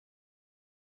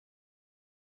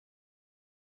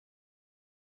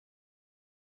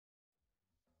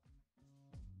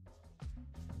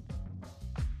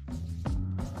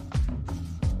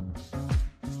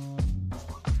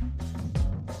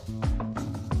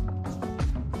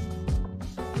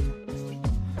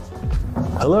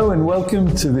Hello and welcome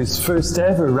to this first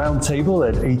ever roundtable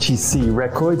at HEC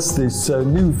Records, this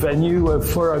new venue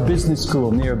for our business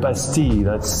school near Bastille,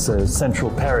 that's central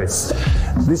Paris.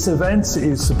 This event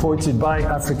is supported by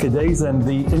Africa Days and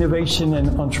the Innovation and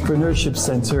Entrepreneurship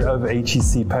Center of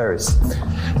HEC Paris.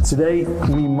 Today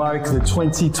we mark the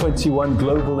 2021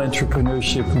 Global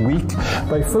Entrepreneurship Week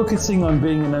by focusing on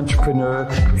being an entrepreneur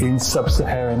in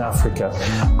sub-Saharan Africa.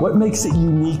 What makes it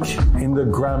unique in the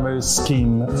grammar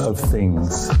scheme of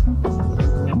things?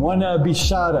 Mwana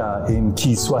Bishara in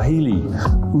Kiswahili,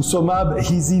 Usomab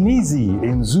Hizinizi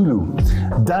in Zulu,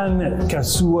 Dan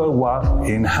Kasuawa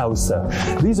in Hausa.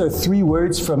 These are three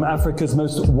words from Africa's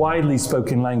most widely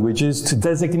spoken languages to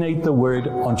designate the word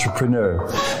entrepreneur.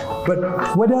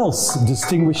 But what else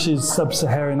distinguishes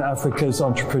sub-Saharan Africa's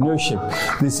entrepreneurship?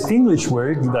 This English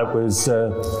word that was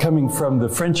coming from the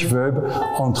French verb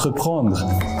entreprendre.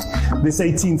 This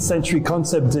 18th century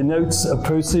concept denotes a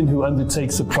person who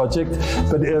undertakes a project,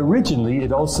 but originally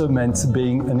it also meant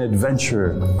being an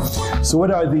adventurer. So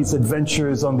what are these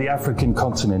adventurers on the African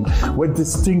continent? What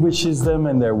distinguishes them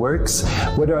and their works?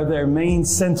 What are their main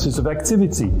centers of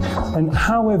activity? And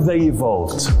how have they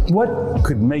evolved? What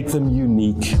could make them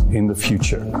unique in the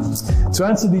future? To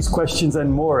answer these questions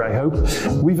and more, I hope,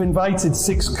 we've invited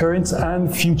 6 current and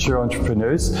future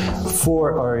entrepreneurs.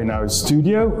 4 are in our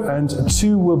studio and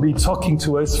 2 will be talking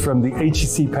to us from the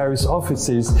HEC Paris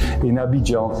offices in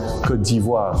Abidjan, Côte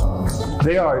d'Ivoire.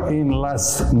 They are in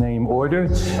last name order: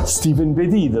 Stephen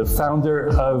Bedi, the founder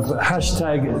of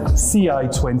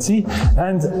 #CI20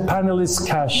 and Panelists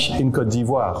Cash in Côte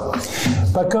d'Ivoire.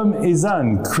 Pacôme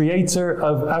Ezan, creator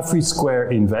of Afrisquare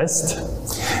Invest.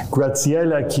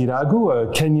 Graziella Kiragu, a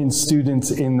Kenyan student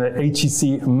in the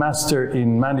HEC Master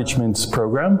in Management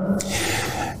program.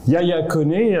 Yaya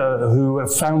Kone, who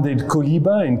founded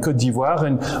Codabot in Côte d'Ivoire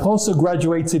and also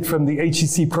graduated from the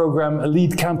HEC program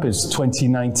Lead Campus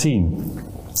 2019.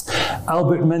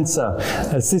 Albert Mensah,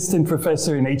 assistant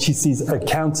professor in HEC's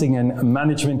Accounting and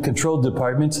Management Control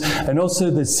Department and also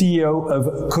the CEO of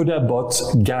Codabot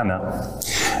Ghana.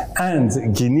 And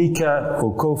Ginika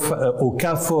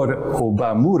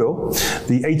Okafor-Obamuroh,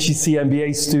 the HEC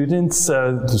MBA student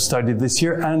who started this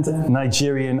year and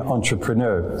Nigerian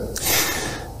entrepreneur.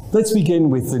 Let's begin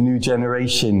with the new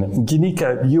generation.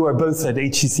 Ginika, you are both at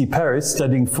HEC Paris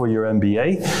studying for your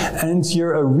MBA, and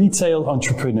you're a retail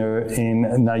entrepreneur in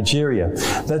Nigeria.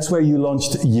 That's where you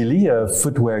launched Yili, a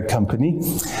footwear company.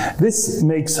 This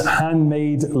makes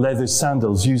handmade leather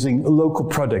sandals using local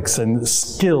products and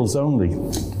skills only,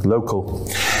 local.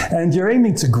 And you're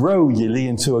aiming to grow Yili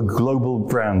into a global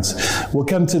brand. We'll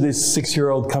come to this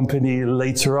 6-year-old company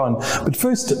later on. But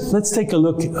first, let's take a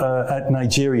look at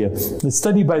Nigeria. The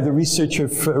study by the research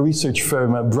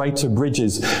firm Brighter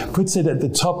Bridges puts it at the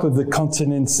top of the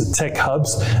continent's tech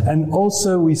hubs, and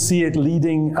also we see it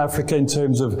leading Africa in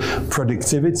terms of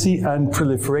productivity and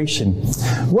proliferation.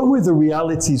 What were the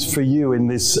realities for you in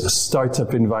this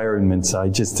startup environment I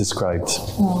just described?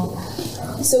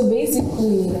 So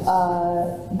basically,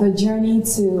 the journey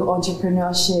to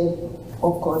entrepreneurship,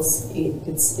 of course,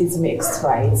 it's mixed,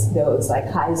 right? There was like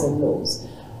highs and lows.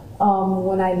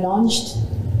 When I launched,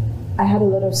 I had a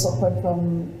lot of support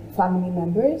from family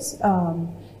members.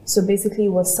 So basically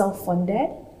it was self-funded.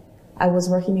 I was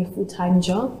working a full-time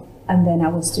job and then I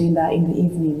was doing that in the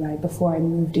evening, right, before I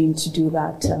moved in to do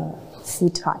that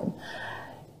full-time.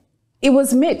 It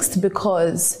was mixed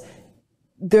because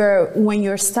when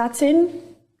you're starting,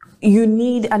 you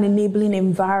need an enabling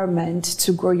environment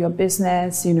to grow your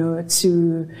business, you know,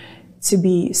 to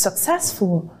be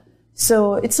successful.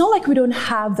 So it's not like we don't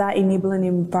have that enabling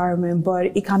environment, but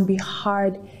it can be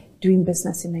hard doing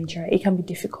business in Nigeria. It can be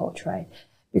difficult, right?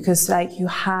 Because like you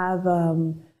have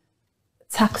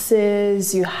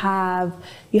taxes, you have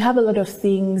a lot of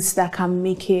things that can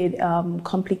make it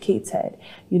complicated,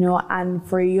 you know. And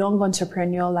for a young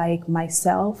entrepreneur like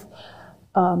myself,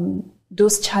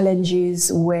 those challenges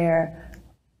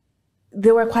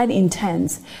they were quite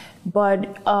intense.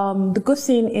 But the good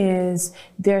thing is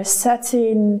there are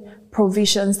certain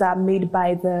provisions that are made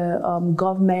by the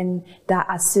government that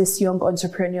assist young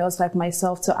entrepreneurs like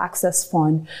myself to access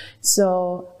funds.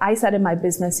 So I started my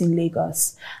business in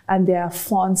Lagos, and there are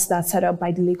funds that are set up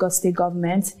by the Lagos state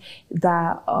government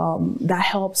that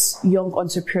helps young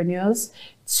entrepreneurs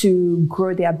to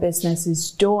grow their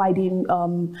businesses. Though I didn't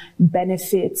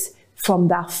benefit from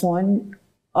that fund,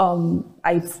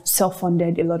 I've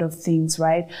self-funded a lot of things,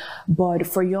 right? But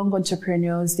for young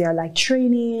entrepreneurs, there are like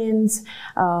trainings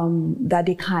that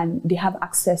they have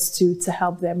access to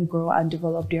help them grow and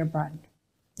develop their brand.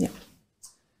 Yeah.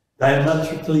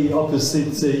 Diametrically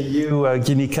opposite you,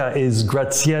 Ginika, is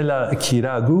Graziella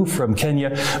Kiragu from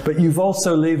Kenya, but you've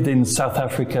also lived in South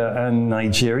Africa and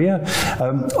Nigeria.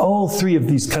 All three of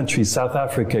these countries, South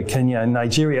Africa, Kenya, and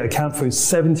Nigeria, account for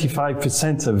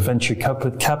 75% of venture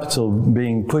capital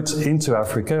being put into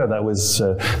Africa. That was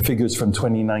figures from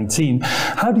 2019.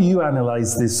 How do you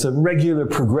analyze this regular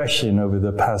progression over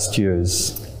the past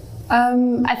years?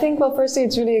 I think, well, firstly,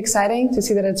 it's really exciting to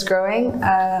see that it's growing,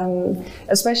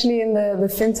 especially in the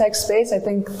fintech space. I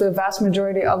think the vast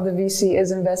majority of the VC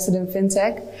is invested in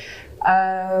fintech.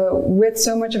 With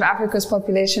so much of Africa's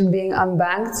population being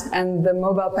unbanked and the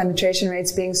mobile penetration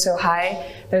rates being so high,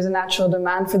 there's a natural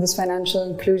demand for this financial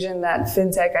inclusion that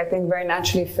fintech, I think, very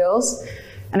naturally fills.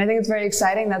 And I think it's very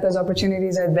exciting that those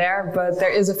opportunities are there, but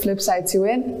there is a flip side to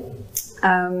it.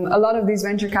 A lot of these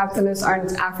venture capitalists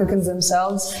aren't Africans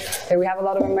themselves. We have a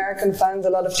lot of American funds,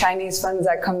 a lot of Chinese funds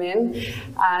that come in.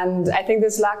 And I think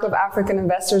this lack of African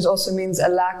investors also means a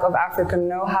lack of African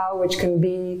know-how, which can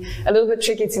be a little bit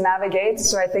tricky to navigate.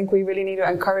 So I think we really need to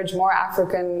encourage more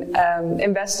African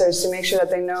investors to make sure that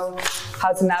they know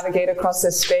how to navigate across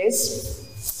this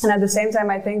space. And at the same time,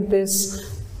 I think this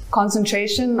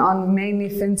concentration on mainly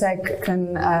fintech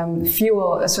can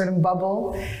fuel a certain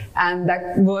bubble, and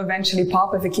that will eventually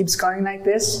pop if it keeps going like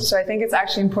this. So I think it's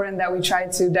actually important that we try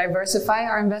to diversify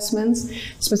our investments,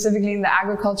 specifically in the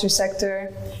agriculture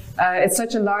sector. It's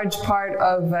such a large part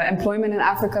of employment in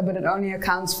Africa, but it only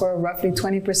accounts for roughly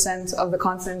 20% of the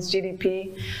continent's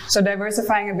GDP. So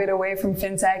diversifying a bit away from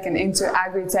fintech and into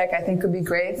agri-tech, I think, could be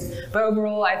great. But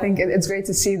overall, I think it's great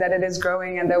to see that it is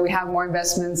growing and that we have more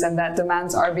investments and that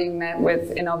demands are being met with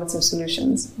innovative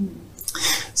solutions.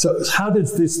 So how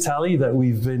does this tally that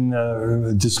we've been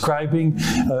describing,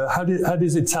 how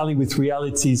does it tally with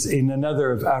realities in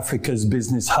another of Africa's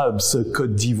business hubs,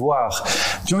 Côte d'Ivoire?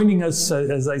 Joining us,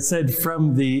 as I said,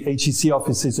 from the HEC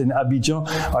offices in Abidjan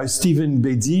are Stephen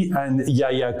Bedi and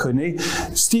Yaya Kone.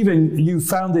 Stephen, you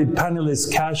founded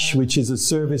Panelists Cash, which is a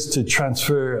service to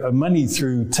transfer money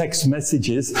through text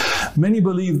messages. Many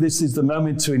believe this is the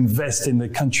moment to invest in the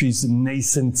country's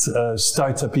nascent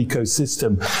startup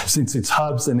ecosystem, since its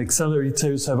hubs and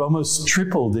accelerators have almost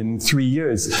tripled in 3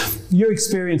 years. Your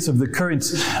experience of the current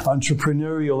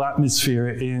entrepreneurial atmosphere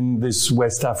in this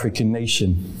West African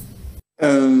nation?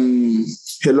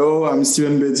 Hello, I'm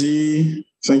Stephen Bedi.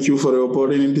 Thank you for the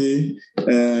opportunity.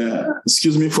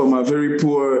 Excuse me for my very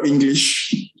poor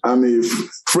English. I'm a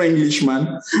French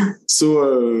man.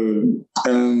 So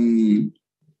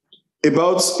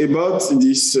about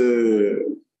this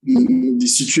the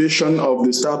situation of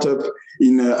the startup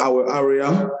in our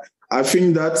area, I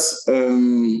think that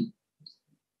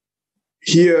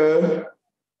here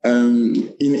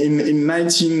in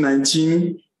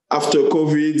 1919, after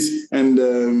COVID and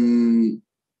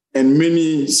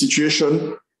many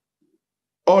situations,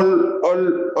 all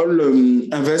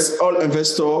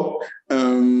investors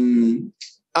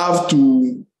have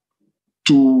to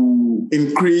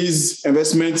increase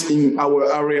investment in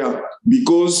our area,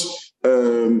 because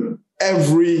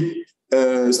every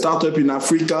startup in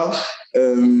Africa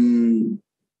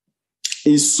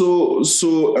is so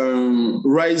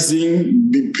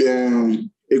rising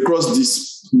across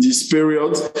this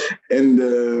period, and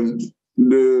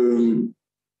the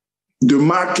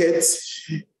market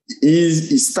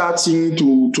is starting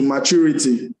to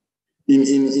maturity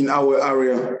in our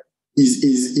area.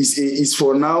 Is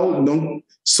for now.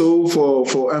 So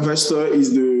for investor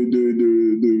is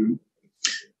the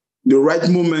right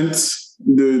moment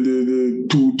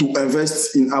to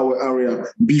invest in our area.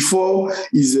 Before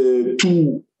is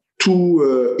too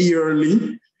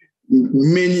early,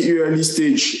 many early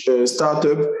stage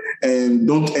startup, and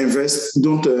don't interest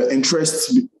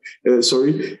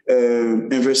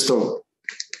investor.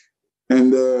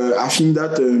 And I think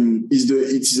that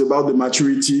it is about the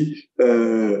maturity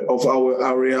of our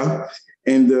area.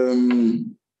 And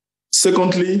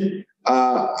secondly,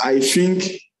 I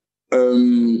think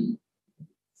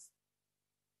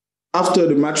after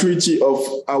the maturity of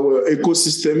our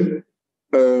ecosystem,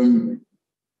 the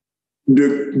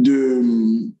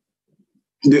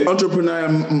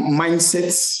entrepreneurial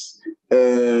mindset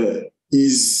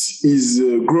is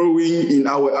growing in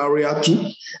our area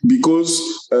too, because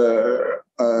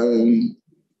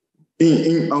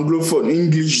in Anglophone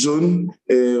English zone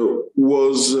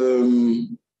was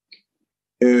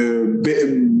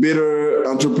better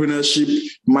entrepreneurship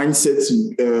mindset.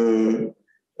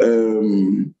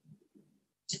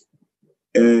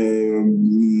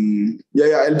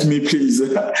 Help me, please.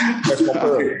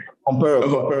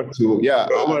 compared to, yeah.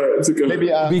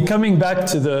 Maybe be coming back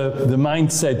to the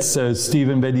mindsets,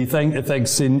 Stephen, Bedi.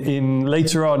 Thanks. In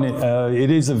later on,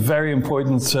 it is a very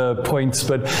important point.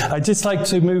 But I'd just like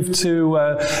to move to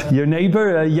your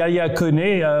neighbor, Yaya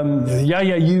Kone.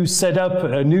 Yaya, you set up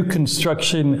a new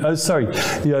construction.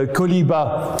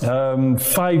 Codabot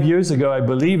 5 years ago, I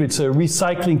believe. It's a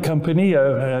recycling company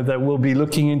that we'll be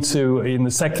looking into in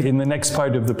the next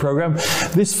part of the program.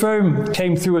 This firm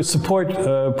came through a support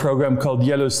program called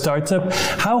Yellow Startup.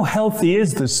 How healthy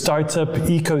is the startup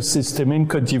ecosystem in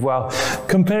Côte d'Ivoire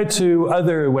compared to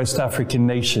other West African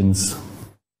nations?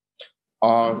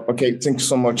 Okay, thank you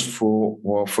so much for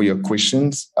your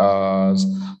questions.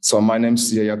 So my name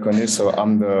is Yaya Kone, so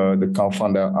I'm the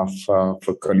co-founder of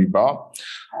Codabot.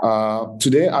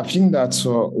 Today, I think that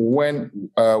when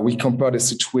we compare the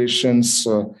situations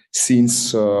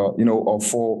since 4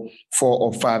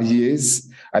 or 5 years,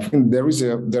 I think there is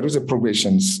a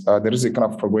progression. There is a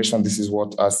kind of progression. This is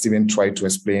what Stephen tried to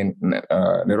explain in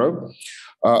Europe.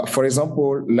 For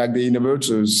example, like the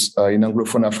innovators in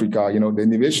Anglophone Africa,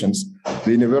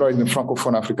 the innovators in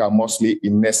Francophone Africa are mostly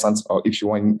in nascent, or if you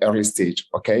want, in early stage,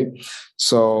 okay?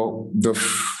 So the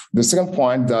second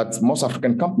point, that most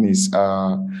African companies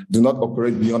do not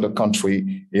operate beyond the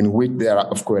country in which they are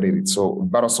accredited. So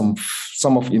but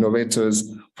some of innovators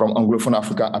from Anglophone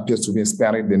Africa appears to be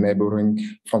inspiring the neighboring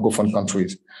Francophone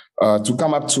countries. To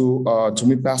come up to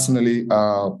me personally,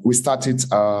 we started,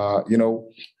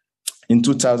 in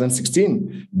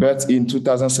 2016, but in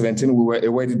 2017, we were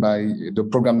awarded by the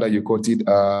program that you quoted,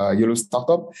 Yellow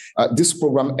Startup. This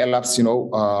program allows,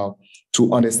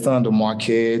 to understand the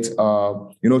market,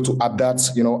 to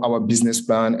adapt, our business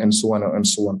plan and so on and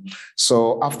so on.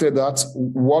 So after that,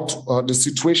 what the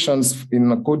situations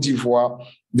in Côte d'Ivoire,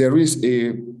 there is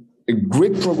a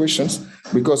great progression,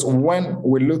 because when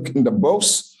we look in the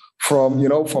box, from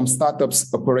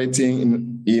startups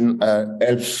operating in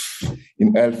health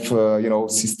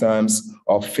systems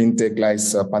of fintech like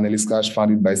PANELYS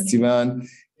founded by Stephen.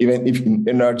 Even if in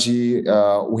energy,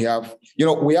 we have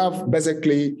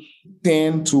basically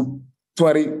 10 to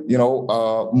 20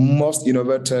 most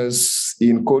innovators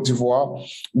in Côte d'Ivoire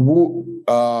who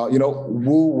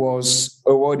was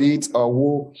awarded or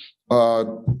who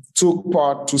took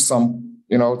part to some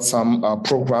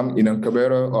program in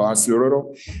incubator or accelerator.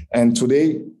 And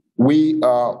today we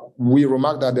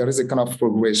remark that there is a kind of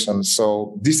progression.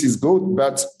 So this is good,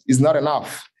 but it's not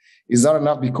enough. It's not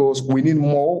enough because we need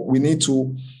more. We need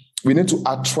to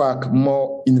attract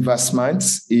more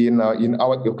investments in our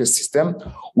ecosystem.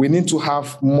 We need to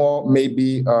have more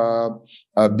maybe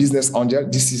business angel.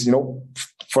 This is,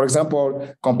 for example,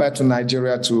 compared to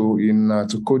Nigeria to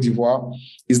Côte d'Ivoire,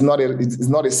 it's not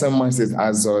the same mindset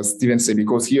as Stephen said,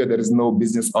 because here there is no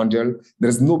business angel, there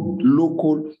is no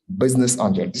local business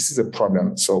angel. This is a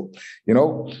problem. So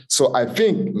so I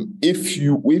think if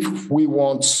we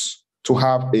want to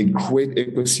have a great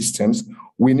ecosystems,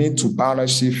 we need to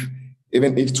partnership,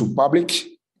 even if to public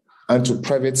and to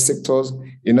private sectors,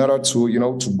 in order to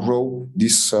to grow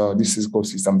this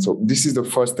ecosystem. So this is the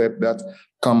first step that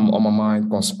come on my mind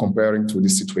comparing to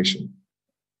this situation.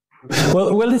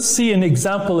 Well, let's see an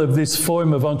example of this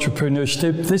form of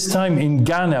entrepreneurship, this time in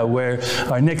Ghana, where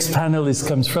our next panelist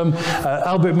comes from.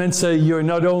 Albert Mensah, you're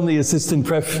not only assistant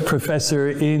professor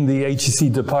in the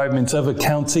HEC Department of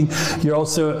Accounting, you're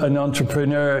also an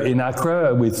entrepreneur in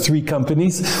Accra with 3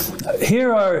 companies.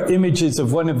 Here are images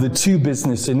of one of the 3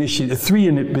 business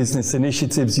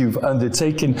initiatives you've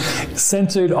undertaken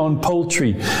centered on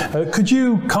poultry. Could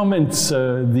you comment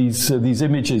these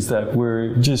images that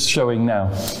we're just showing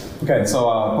now? Okay, so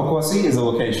Pacôme is a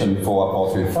location for a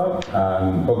poultry farm.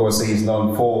 Pacôme is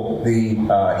known for the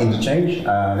interchange,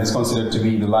 and it's considered to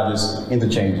be the largest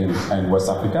interchange in West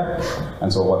Africa,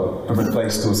 and so what a perfect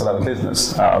place to set up a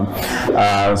business.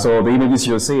 So the images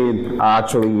you're seeing are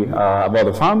actually about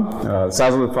the farm. The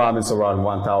size of the farm is around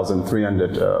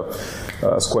 1,300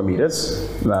 square meters,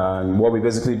 and what we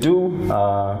basically do,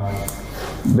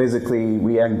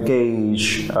 we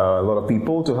engage a lot of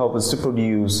people to help us to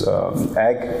produce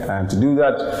egg, and to do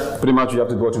that, pretty much you have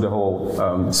to go through the whole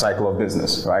cycle of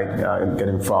business, right?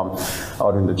 Getting from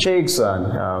ordering the chicks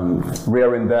and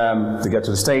rearing them to get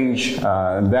to the stage,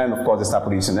 and then of course they start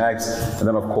producing eggs, and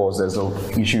then of course there's the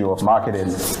issue of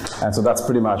marketing, and so that's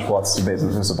pretty much what the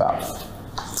business is about.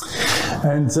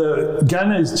 And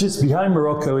Ghana is just behind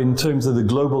Morocco in terms of the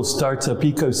global startup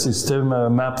ecosystem. A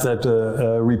map that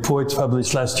a report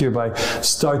published last year by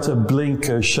Startup Blink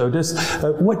showed us.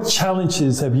 What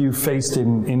challenges have you faced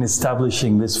in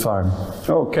establishing this farm?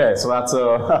 Okay, so that's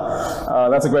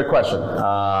a great question.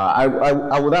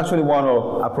 I would actually want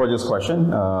to approach this question,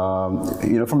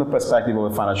 from the perspective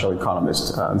of a financial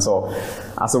economist. And so,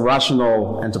 as a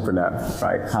rational entrepreneur,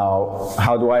 right?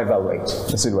 How do I evaluate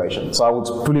the situation? So I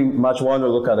would pretty much want to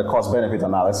look at the cost-benefit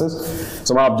analysis.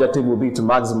 So my objective will be to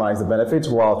maximize the benefits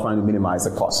while trying to minimize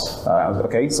the cost.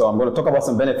 Okay, so I'm going to talk about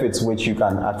some benefits which you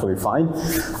can actually find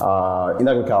in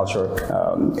agriculture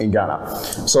in Ghana.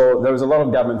 So there is a lot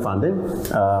of government funding,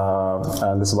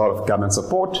 and there's a lot of government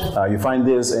support. You find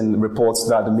this in reports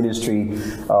that the Ministry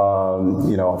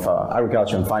of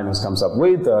Agriculture and Finance comes up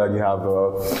with. You have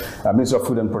Ministry of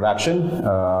Food and Production,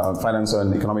 Finance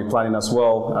and Economic Planning as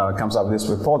well, comes up with this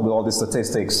report with all the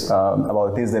statistics about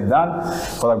the things they've done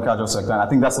for the agricultural sector. And I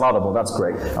think that's laudable, that's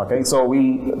great. Okay, so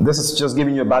this is just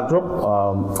giving you a backdrop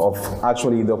of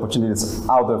actually the opportunities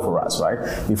out there for us,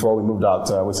 right? Before we moved out,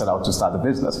 we set out to start the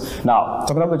business. Now,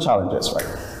 talking about the challenges, right?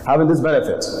 Having these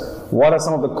benefits, what are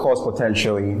some of the costs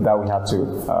potentially that we have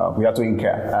to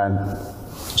incur?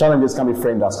 And challenges can be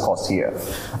framed as cost here.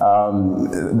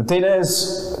 The thing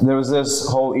is, there is this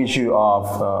whole issue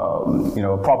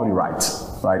of property rights,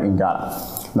 right, in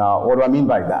Ghana. Now, what do I mean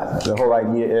by that? The whole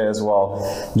idea is, well,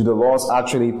 do the laws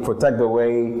actually protect the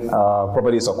way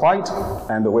property is acquired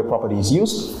and the way property is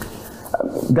used?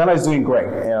 Ghana is doing great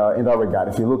in that regard.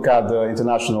 If you look at the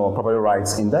International Property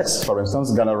Rights Index, for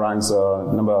instance, Ghana ranks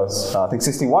number, I think,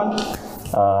 61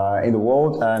 in the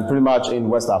world, and pretty much in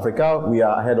West Africa, we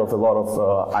are ahead of a lot of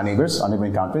our neighbors, our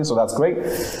neighboring countries, so that's great.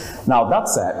 Now, that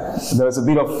said, there is a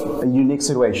bit of a unique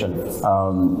situation,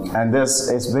 and this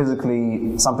is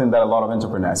basically something that a lot of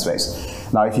entrepreneurs face.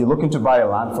 Now, if you're looking to buy a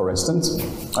land, for instance,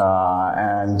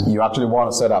 and you actually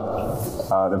want to set up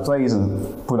the place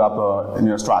and put up a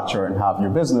new structure and have your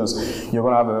business, you're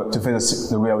going to have to face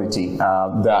the reality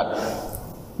that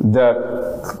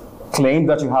the claim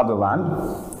that you have the land,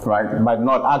 right, might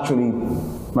not actually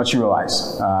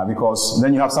materialize because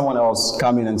then you have someone else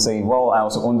come in and say, well, I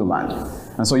also own the land.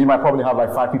 And so you might probably have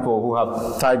like 5 people who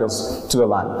have titles to the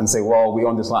land and say, well, we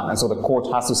own this land. And so the court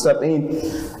has to step in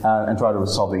and try to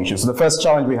resolve the issue. So the first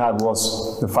challenge we had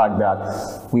was the fact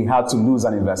that we had to lose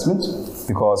an investment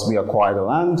because we acquired the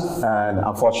land. And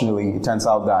unfortunately, it turns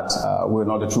out that we're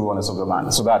not the true owners of the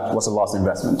land. So that was a lost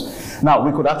investment. Now,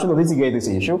 we could actually litigate this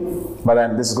issue, but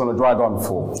then this is going to drag on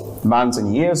for months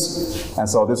and years. And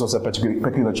so this was a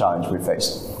particular challenge we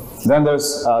faced. Then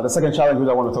there's the second challenge which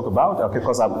I want to talk about, okay,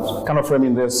 because I'm kind of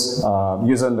framing this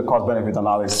using the cost-benefit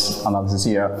analysis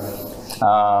here.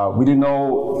 We do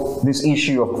know this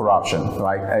issue of corruption,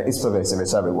 right? It's pervasive,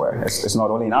 it's everywhere. It's not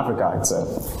only in Africa,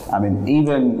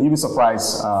 you'd be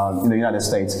surprised in the United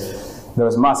States, there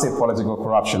is massive political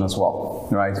corruption as well,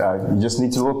 right? You just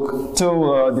need to look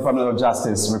to Department of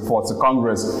Justice reports to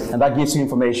Congress, and that gives you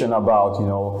information about,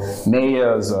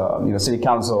 mayors, city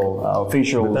council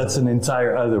officials. But that's an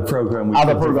entire other program.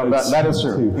 That is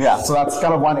true. Yeah, so that's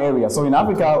kind of one area. So in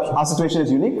Africa, our situation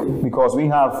is unique because we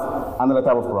have another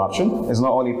type of corruption. It's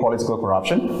not only political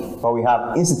corruption, but we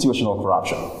have institutional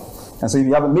corruption. And so if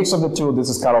you have a mix of the two, this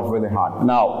is kind of really hard.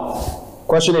 Now,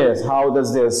 question is, how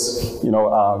does this,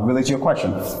 relate to your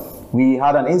question? We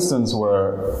had an instance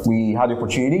where we had the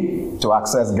opportunity to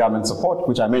access government support,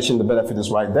 which I mentioned the benefit is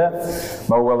right there,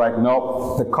 but we're like,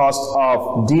 no, the cost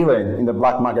of dealing in the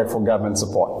black market for government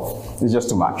support is just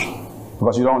too much.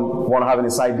 Because you don't want to have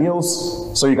any side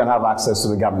deals, so you can have access to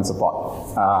the government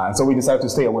support. And so we decided to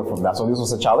stay away from that. So this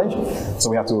was a challenge,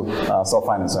 so we have to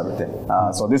self-finance everything.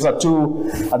 So these are two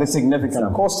of the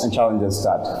significant costs and challenges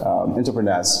that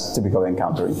entrepreneurs typically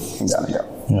encounter in Ghana.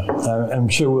 Yeah, I'm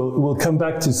sure we'll come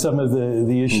back to some of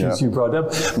the issues you brought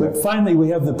up. But finally, we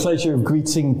have the pleasure of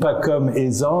greeting Pacôme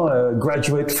Ezan, a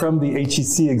graduate from the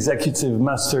HEC Executive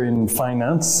Master in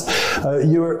Finance.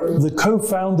 You're the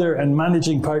co-founder and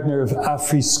managing partner of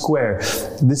Afrisquare.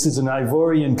 This is an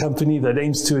Ivorian company that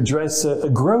aims to address a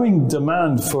growing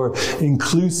demand for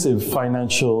inclusive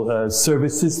financial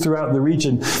services throughout the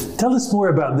region. Tell us more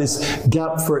about this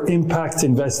gap for impact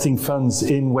investing funds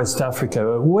in West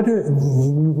Africa. What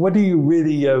are you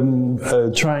really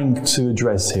trying to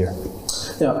address here?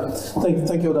 Yeah,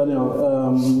 thank you,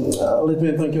 Daniel. Let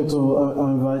me thank you to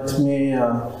invite me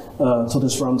to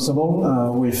this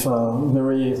roundtable with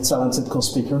very talented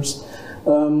co-speakers.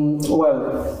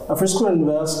 Well, Afrisquare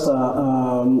Invest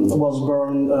was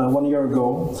born 1 year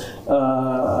ago.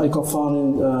 I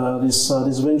co-founded this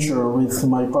venture with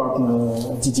my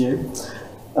partner Didier.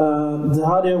 The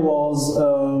idea was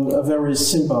very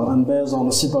simple and based on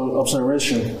a simple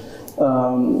observation.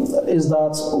 Is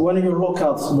that when you look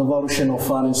at the valuation of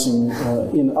financing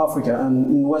in Africa and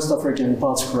in West Africa in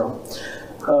particular,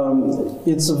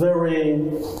 it's very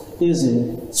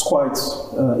easy, it's quite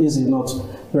easy, not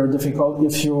very difficult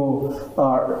if you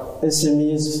are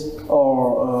SMEs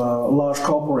or large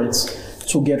corporates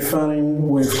to get funding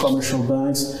with commercial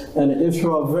banks, and if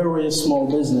you are a very small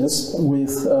business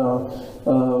with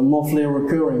monthly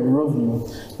recurring revenue,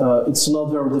 it's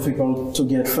not very difficult to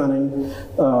get funding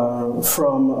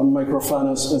from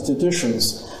microfinance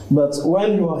institutions. But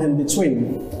when you are in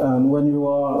between, and when you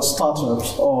are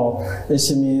startups or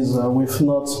SMEs with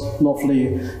not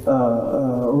monthly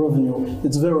revenue,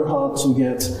 it's very hard to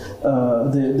get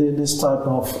this type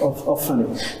of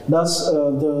funding. That's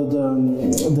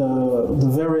the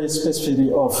very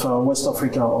specificity of West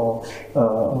Africa or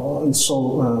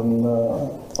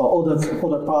other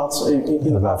parts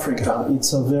in Africa.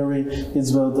 It's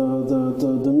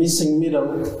the missing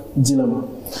middle dilemma.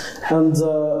 And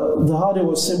the idea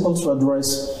was simple to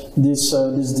address this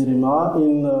dilemma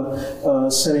in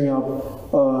setting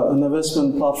up an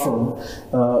investment platform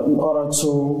in order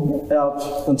to help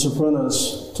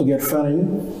entrepreneurs to get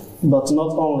funding, but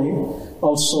not only,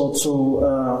 also to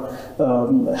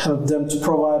help them, to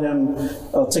provide them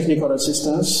technical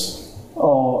assistance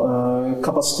or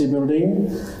capacity building,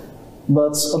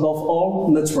 but above all,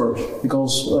 network,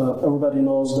 because everybody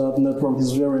knows that network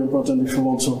is very important if you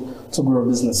want to grow a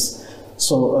business.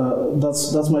 So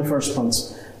that's my first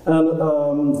point. And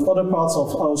other parts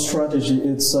of our strategy,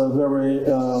 it's to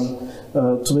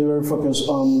be very focused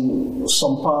on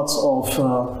some parts of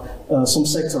some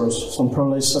sectors, some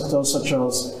privileged sectors such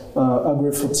as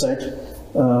agri-food tech,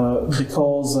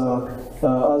 because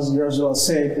as Graziella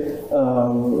said,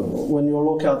 when you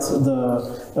look at the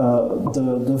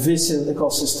VC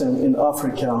ecosystem in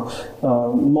Africa,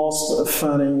 most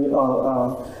funding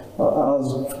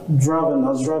has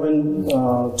driven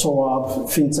toward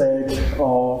fintech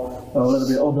or a little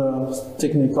bit other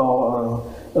technical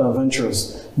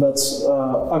ventures. But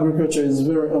agriculture is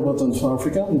very important for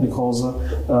Africa because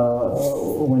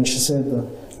when she said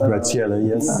Graziella,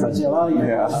 yes. Graziella,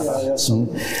 yes.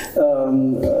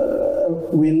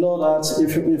 We know that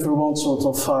if we want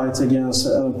to fight against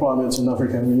unemployment in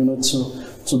Africa, we need to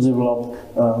develop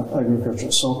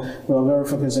agriculture. So we are very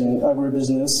focusing on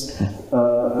agribusiness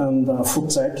and food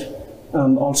tech,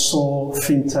 and also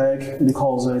fintech,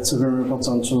 because it's very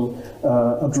important to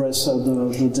address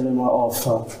the dilemma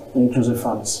of inclusive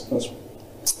finance.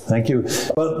 Thank you.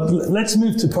 Well, let's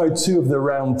move to part 2 of the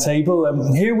roundtable.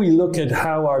 Here we look at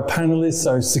how our panelists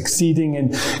are succeeding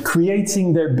in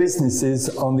creating their businesses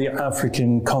on the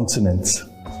African continent.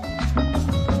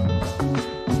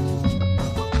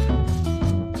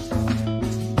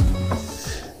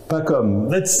 Pacôme,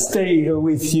 let's stay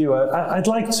with you. I'd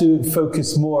like to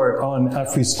focus more on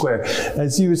Afrisquare.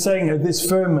 As you were saying, this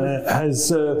firm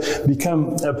has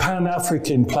become a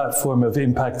Pan-African platform of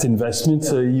impact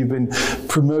investment. You've been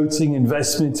promoting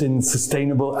investment in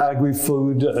sustainable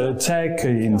agri-food tech,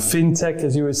 in fintech,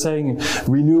 as you were saying,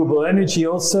 renewable energy,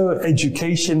 also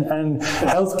education and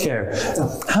healthcare.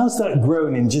 How's that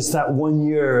grown in just that 1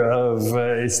 year of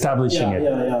establishing it?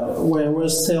 We're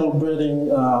still building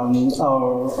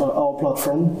our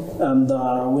platform, and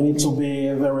we need to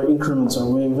be very incremental.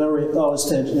 We're very early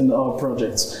stage in our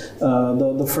projects.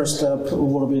 The first step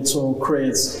will be to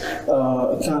create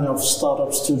a kind of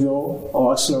startup studio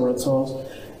or accelerators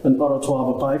in order to have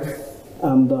a pipe,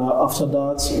 and after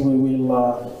that we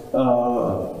will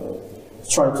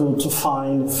try to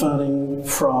find funding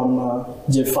from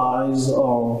DFIs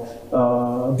or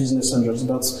business angels.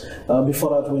 But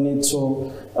before that, we need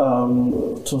to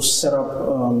set up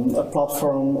a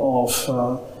platform of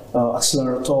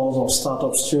accelerators or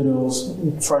startup studios,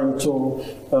 trying to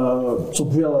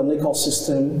build an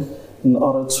ecosystem in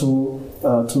order to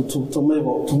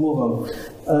move on.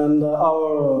 And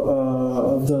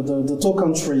the 2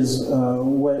 countries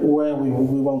where we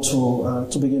want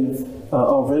to begin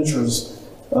our ventures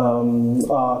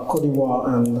are Codabot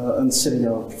and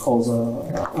Senegal, because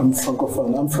I'm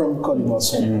francophone. I'm from Codabot,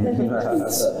 so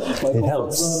it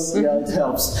helps. It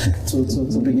helps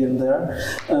to begin there,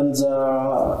 and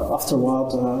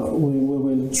afterward we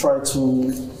will try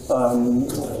to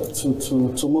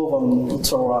move on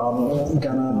to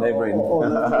Ghana.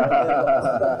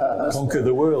 Conquer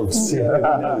the world. See how it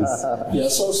knows. Yeah,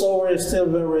 so we're still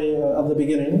very at the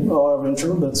beginning of our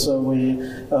venture, but we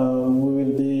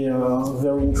will be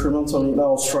very incremental in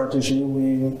our strategy.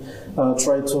 We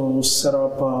try to set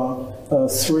up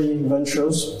 3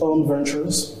 ventures, own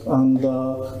ventures, and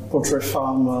poultry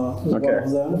farm is one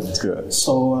of them. That's good.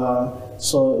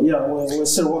 So yeah, we're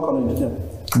still working on it. Yeah.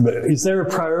 But is there a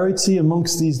priority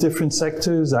amongst these different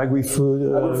sectors,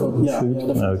 agri-food, Agri-food, food? Yeah,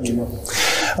 definitely. Okay.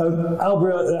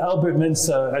 Albert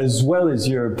Mensah, as well as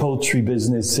your poultry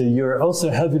business, you're also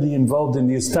heavily involved in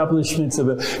the establishment of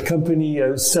a company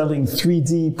selling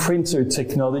 3D printer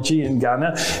technology in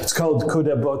Ghana. It's called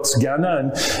Codabot Ghana,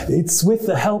 and it's with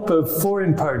the help of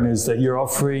foreign partners that you're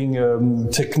offering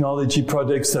technology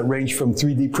products that range from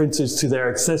 3D printers to their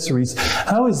accessories.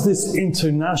 How has this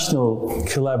international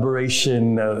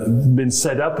collaboration been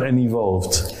set up and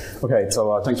evolved? Okay,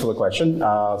 so thanks for the question.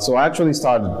 So I actually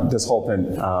started this whole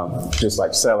thing just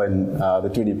like selling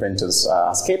the 3D printers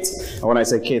as kits. And when I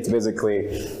say kits, basically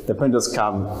the printers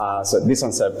come as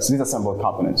disassembled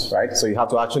components, right? So you have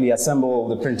to actually assemble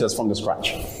the printers from the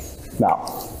scratch.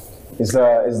 Now, is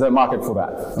there a market for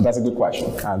that? And that's a good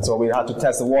question. And so we had to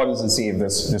test the waters and see if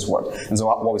this worked. And so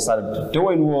what we started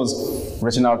doing was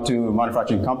reaching out to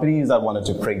manufacturing companies that wanted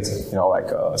to print,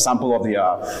 like a sample of the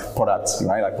products,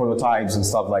 right? Like prototypes and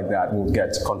stuff like that. We'll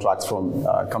get contracts from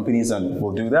companies and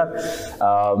we'll do that.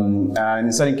 And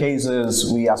in certain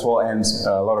cases, we as well earned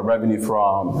a lot of revenue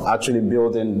from actually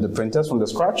building the printers from the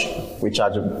scratch. We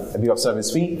charge a bit of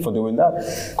service fee for doing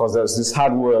that because there's this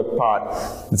hardware part,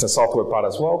 it's a software part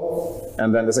as well.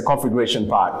 And then there's a configuration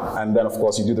part, and then of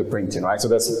course you do the printing, right? So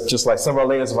there's just like several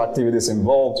layers of activities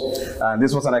involved, and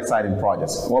this was an exciting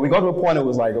project. Well, we got to a point it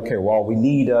was like, okay, well, we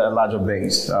need a larger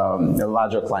base, a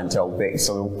larger clientele base.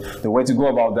 So the way to go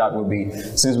about that would be,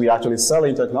 since we actually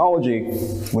selling technology,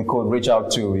 we could reach out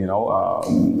to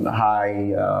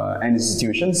high-end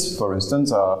institutions, for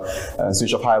instance,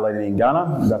 Institute of Higher Learning in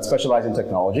Ghana that specialize in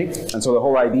technology. And so the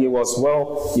whole idea was,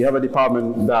 well, you have a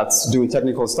department that's doing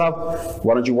technical stuff.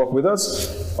 Why don't you work with us,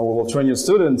 and we will train your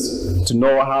students to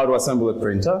know how to assemble a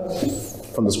printer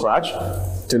from the scratch,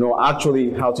 to know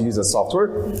actually how to use the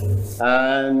software,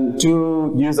 and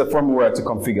to use the firmware to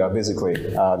configure basically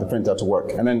the printer to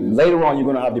work. And then later on, you're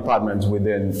going to have departments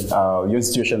within your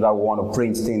institution that will want to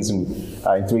print things in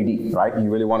 3D, right? You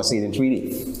really want to see it in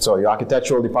 3D. So your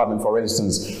architectural department, for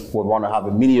instance, would want to have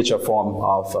a miniature form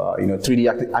of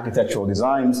 3D architectural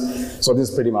designs. So this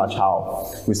is pretty much how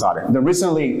we started. Then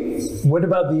recently, what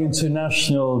about the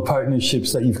international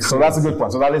partnerships that you've created? So that's a good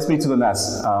point. So that leads me to the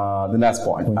next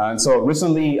point. And so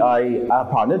recently, I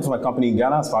partnered, my company in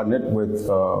Ghana has partnered with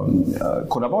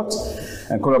Codabot,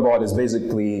 and Codabot is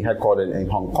basically headquartered in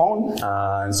Hong Kong,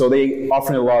 and so they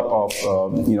offer a lot of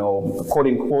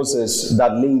coding courses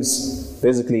that links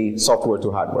basically software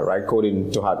to hardware, right? Coding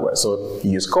to hardware. So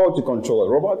you use code to control a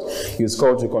robot, you use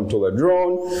code to control a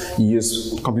drone, you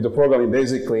use computer programming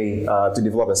basically to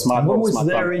develop a smart home. What was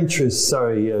their interest,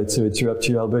 sorry to interrupt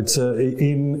you, Albert,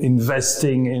 in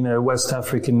investing in a West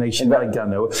African nation like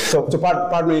Ghana? So to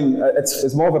partnering,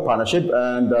 it's more of a partnership,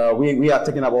 and we are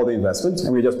taking up all the investment,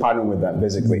 and we're just partnering with them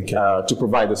basically to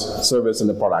provide this service and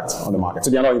the product on the market.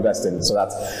 So they're not investing, so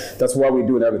that's why we're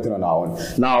doing everything on our own.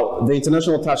 Now, the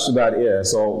international touch to that is,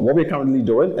 so what we're currently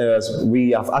doing is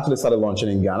we have actually started launching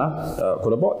in Ghana,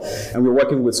 Codabot, and we're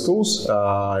working with schools.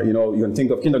 You can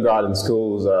think of kindergarten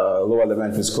schools, lower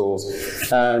elementary schools,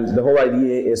 and the whole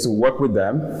idea is to work with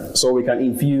them so we can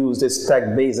infuse this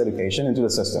tech-based education into the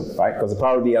system, right? Because the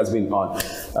priority has been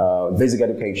on basic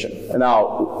education. And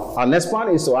now, our next plan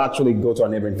is to actually go to our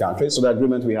neighboring countries. So the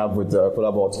agreement we have with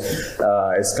Codabot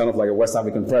is kind of like a West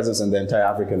African presence in the entire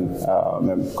African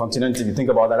continent. If you think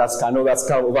about that, I know that's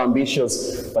kind of ambitious,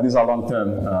 but these are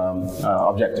long-term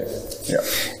objectives. Yeah.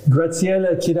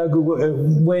 Graziella,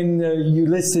 Kiragu, when you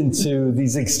listen to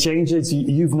these exchanges,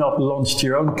 you've not launched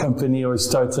your own company or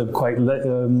startup quite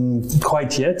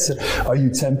yet. Are you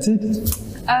tempted?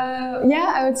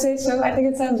 Yeah, I would say so. I think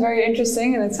it sounds very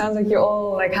interesting, and it sounds like you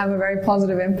all have a very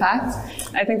positive impact.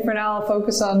 I think for now I'll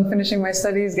focus on finishing my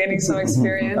studies, gaining some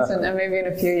experience, and maybe in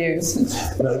a few years.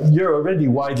 You're already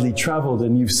widely traveled,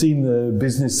 and you've seen the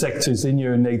business sectors in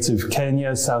your native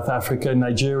Kenya, South Africa,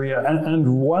 Nigeria, and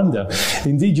Rwanda.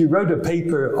 Indeed, you wrote a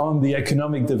paper on the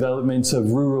economic development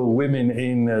of rural women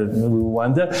in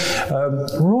Rwanda.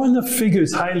 Rwanda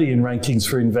figures highly in rankings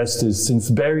for investors since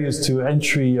barriers to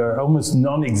entry are almost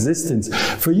non-existent.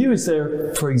 For you, is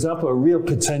there, for example, a real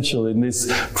potential in this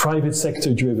private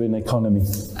sector-driven economy?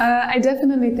 I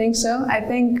definitely think so. I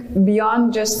think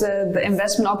beyond just the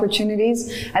investment opportunities,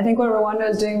 I think what Rwanda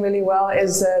is doing really well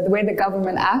is the way the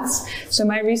government acts. So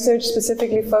my research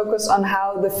specifically focused on how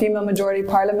the female majority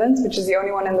parliament, which is the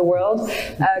only one in the world,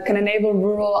 can enable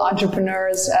rural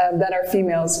entrepreneurs that are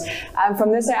females. And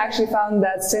from this, I actually found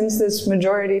that since this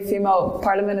majority female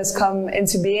parliament has come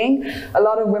into being, a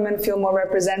lot of women feel more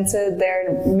represented. Their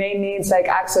main needs like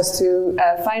access to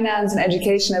finance and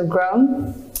education have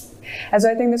grown. And so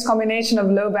I think this combination of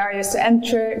low barriers to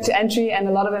entry and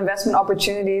a lot of investment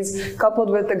opportunities, coupled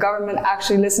with the government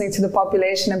actually listening to the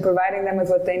population and providing them with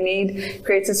what they need,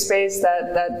 creates a space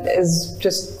that is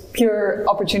just pure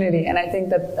opportunity. And I think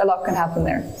that a lot can happen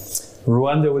there.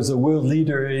 Rwanda was a world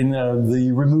leader in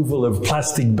the removal of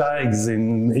plastic bags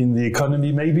in the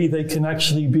economy. Maybe they can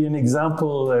actually be an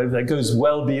example that goes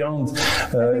well beyond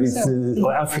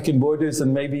African borders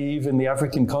and maybe even the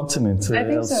African continent I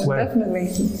think elsewhere. So,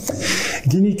 definitely.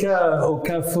 Ginika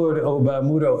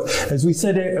Okafor-Obamuroh, as we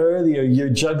said earlier, you're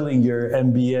juggling your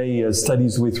MBA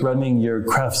studies with running your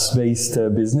crafts-based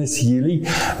business, Yili.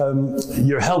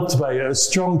 You're helped by a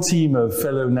strong team of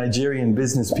fellow Nigerian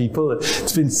business people.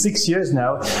 It's been 6 years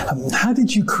now. How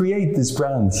did you create this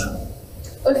brand?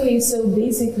 Okay, so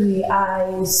basically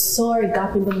I saw a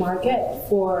gap in the market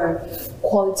for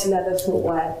quality leather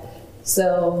footwear.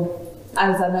 So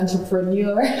as an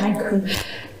entrepreneur,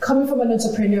 coming from an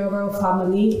entrepreneurial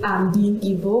family and being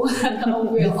Igbo,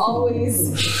 we're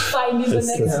always finding the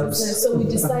next business. So I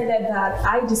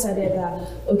decided that,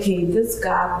 okay, this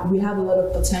gap, we have a lot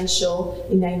of potential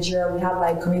in Nigeria. We have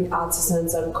like great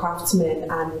artisans and craftsmen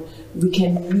and we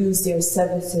can use their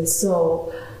services.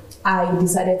 So I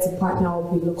decided to partner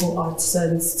up with local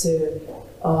artisans to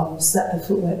start a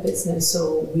footwear business.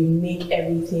 So we make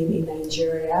everything in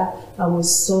Nigeria and we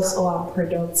source all our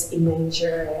products in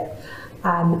Nigeria.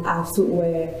 And our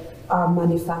footwear are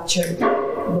manufactured by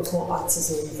local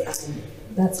artisans, and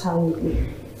that's how we do.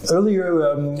 Earlier,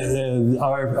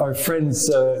 our friends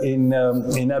in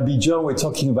Abidjan were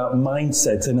talking about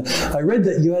mindset, and I read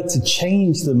that you had to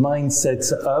change the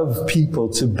mindset of people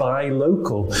to buy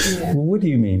local. Yeah. What do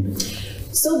you mean?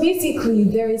 So basically,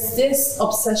 there is this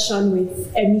obsession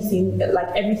with anything,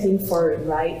 like everything foreign,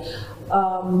 right?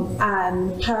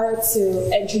 And prior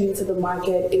to entering into the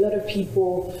market, a lot of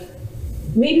people,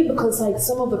 maybe because like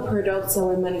some of the products that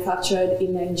were manufactured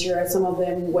in Nigeria, some of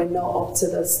them were not up to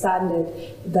the standard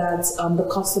that the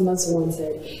customers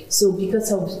wanted. So because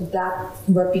of that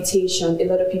reputation, a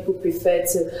lot of people prefer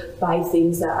to buy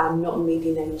things that are not made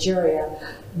in Nigeria.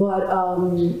 But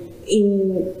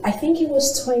I think it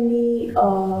was 2010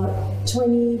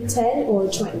 or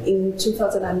in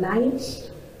 2009,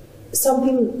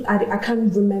 something I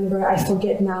can't remember, I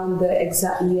forget now the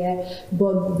exact year,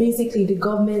 but basically the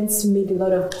government made a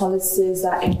lot of policies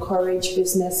that encourage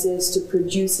businesses to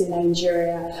produce in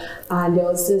Nigeria, and there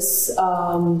was this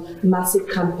massive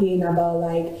campaign about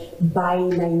like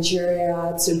buying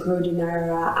Nigeria to grow the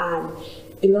Naira, and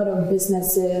a lot of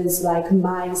businesses like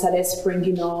mine started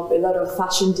springing up, a lot of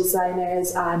fashion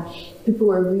designers, and people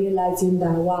were realizing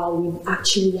that, wow, we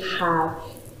actually have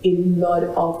a lot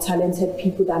of talented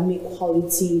people that make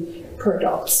quality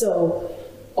products. So,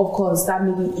 of course, that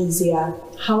made it easier.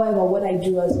 However, what I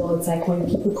do as well is like when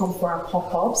people come for our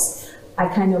pop-ups, I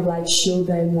kind of like show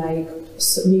them like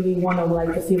maybe one of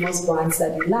like the famous brands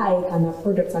that they like and our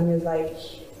product, and it's like,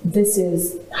 this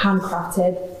is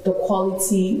handcrafted, the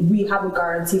quality, we have a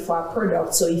guarantee for our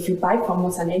product. So if you buy from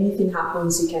us and anything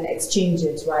happens, you can exchange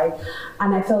it, right?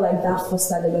 And I felt like that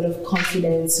fostered a lot of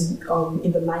confidence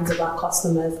in the minds of our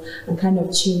customers and kind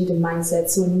of changed the mindset.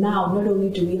 So now, not only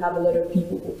do we have a lot of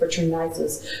people who patronize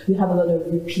us, we have a lot of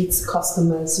repeat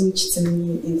customers, which to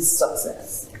me is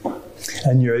success.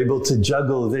 And you're able to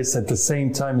juggle this at the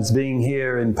same time as being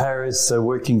here in Paris,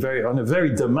 working on a very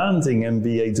demanding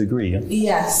MBA degree.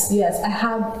 Yes. I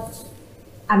have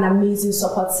an amazing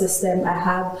support system. I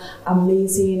have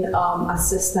amazing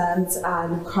assistants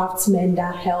and craftsmen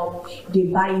that help. They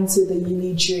buy into the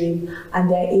Yili dream and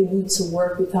they're able to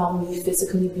work without me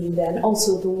physically being there. And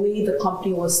also the way the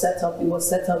company was set up, it was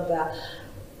set up that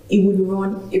it would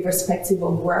run irrespective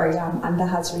of where I am, and that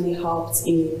has really helped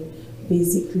in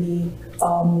basically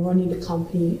running the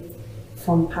company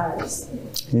from Paris.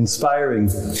 Inspiring.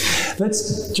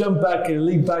 Let's jump back and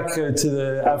leap back to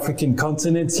the African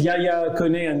continent. Yaya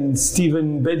Kone and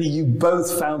Stephen Bedi, you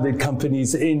both founded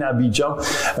companies in Abidjan.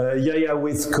 Yaya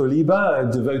with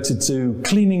Koliba, devoted to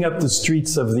cleaning up the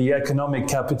streets of the economic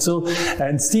capital,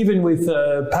 and Stephen with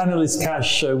Panelists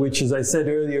Cash, which, as I said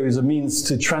earlier, is a means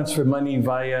to transfer money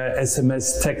via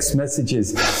SMS text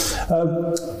messages.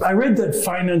 I read that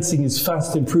financing is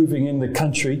fast improving in the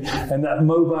country and that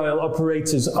mobile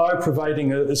operators are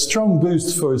providing a strong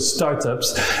boost for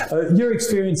startups. Your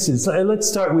experiences, let's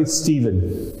start with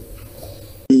Stephen.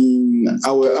 In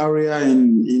our area,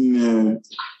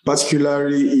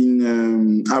 particularly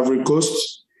in Ivory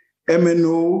Coast,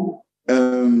 MNO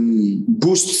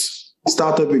boosts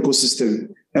startup ecosystem.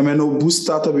 MNO boosts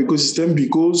startup ecosystem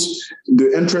because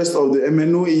the interest of the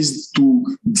MNO is to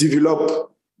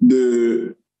develop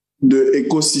the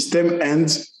ecosystem and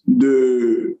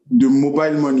the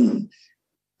mobile money.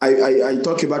 I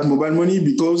talk about mobile money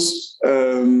because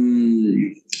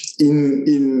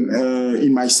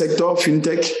in my sector,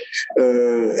 fintech,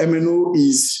 MNO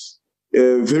is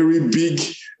a very big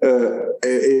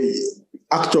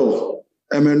actor.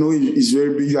 MNO is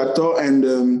very big actor, and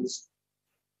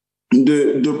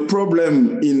the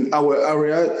problem in our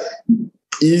area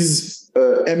is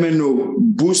MNO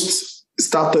boosts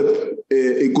startup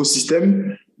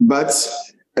etsystem, but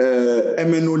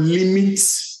MNO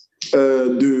limits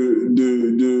the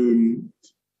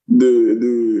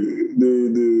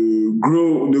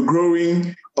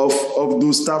growing of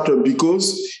those startups, because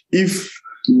if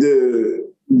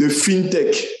the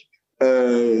fintech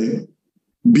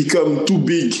become too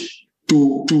big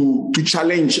to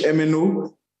challenge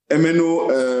MNO,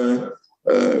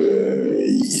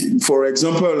 for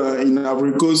example, in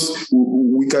Ivory Coast,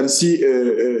 we can see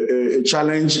a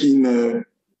challenge in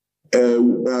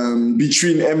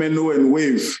between MNO and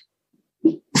Wave,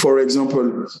 for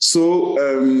example. So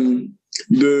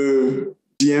the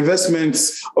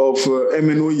investments of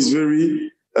MNO is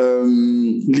very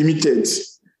limited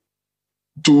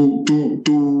to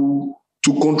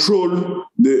control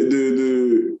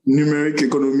the numeric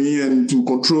economy and to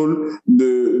control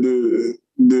the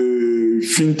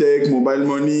fintech, mobile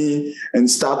money, and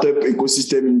startup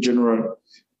ecosystem in general.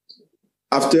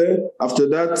 After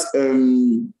that,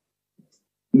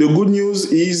 the good news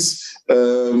is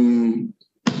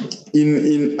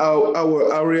in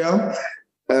our area,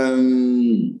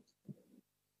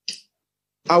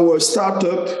 our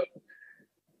startup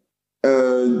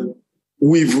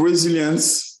with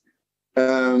resilience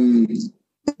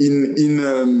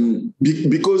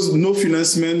because no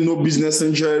financement, no business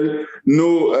angel,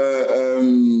 no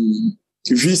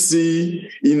VC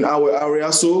in our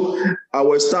area. So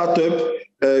our startup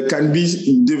can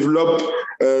be develop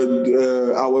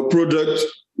our product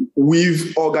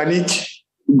with organic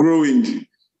growing.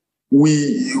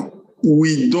 We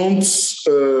don't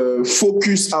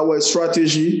focus our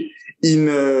strategy in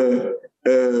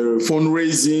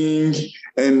fundraising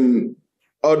and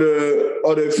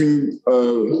other things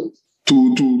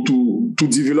to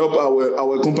develop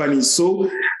our company. So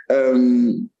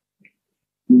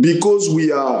because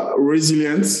we are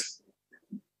resilient,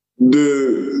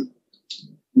 the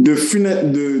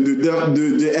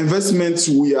investments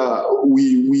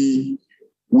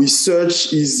we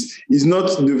search is not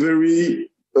the very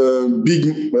big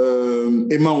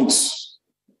amounts.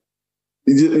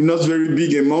 It's not very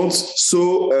big amounts,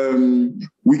 so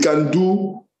we can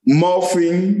do more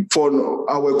thing for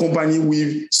our company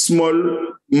with small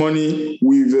money,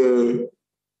 with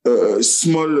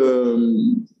small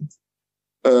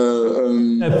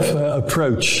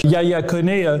approach. Yaya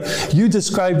Kone, you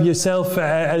describe yourself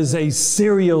as a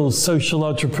serial social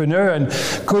entrepreneur, and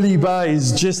Koliba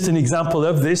is just an example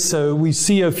of this. So we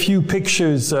see a few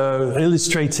pictures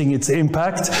illustrating its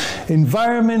impact.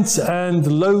 Environment and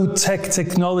low-tech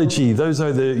technology, those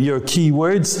are your key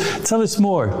words. Tell us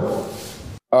more.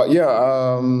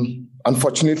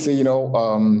 Unfortunately,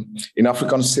 in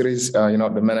African cities,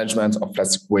 the management of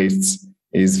plastic waste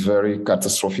is very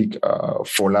catastrophic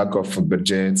for lack of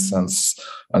budgets and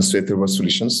suitable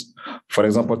solutions. For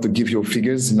example, to give you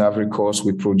figures, in Ivory Coast,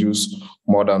 we produce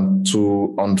more than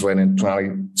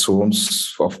 220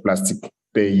 tons of plastic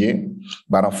per year,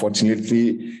 but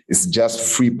unfortunately, it's just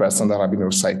 3% that have been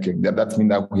recycled. That means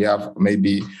that we have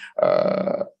maybe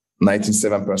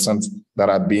 97% that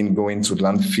have been going to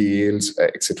landfills,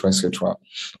 etc., etc.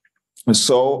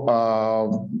 So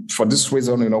for this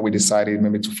reason, we decided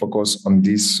maybe to focus on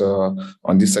this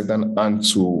sector and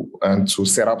to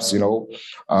set up,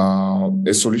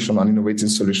 a solution, an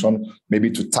innovative solution, maybe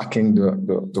to tackling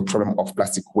the problem of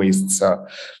plastic waste.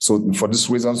 So for this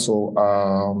reason,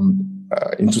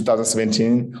 in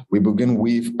 2017, we began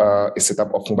with a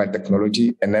setup of mobile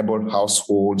technology, enable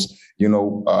households,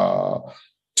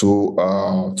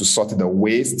 to sort the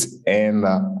waste, and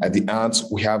at the end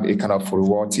we have a kind of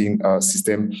rewarding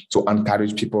system to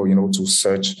encourage people, to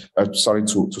sort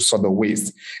the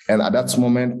waste. And at that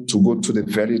moment, to go to the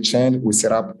value chain, we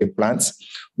set up a plant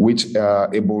which are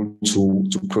able to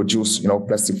produce,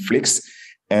 plastic flakes.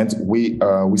 And we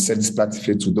sell this plastic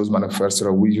flake to those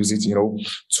manufacturers. We use it,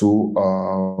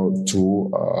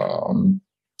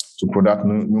 to product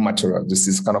new material. This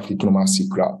is kind of economic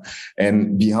circular.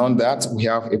 And beyond that, we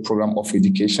have a program of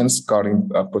education called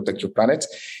Protect Your Planet.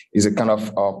 It's a kind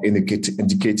of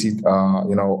indicated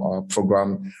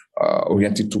program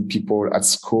oriented to people at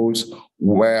schools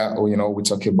where, we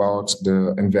talk about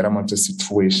the environmental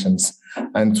situations.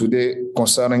 And today,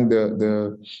 concerning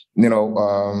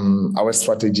our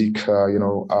strategic,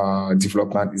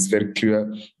 development is very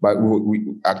clear, but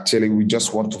we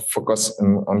just want to focus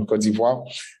on Côte d'Ivoire.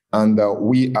 And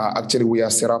we are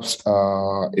set up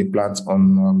a plant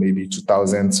on maybe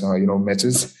 2,000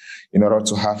 meters in order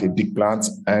to have a big plant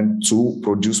and to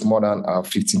produce more than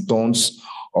 15 tons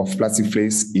of plastic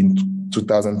flakes in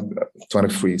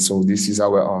 2023. So this is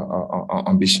our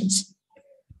ambitions.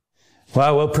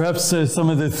 Wow, well, perhaps some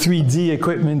of the 3D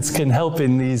equipment can help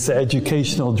in these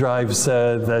educational drives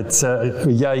that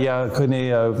Yaya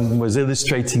Kone was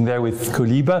illustrating there with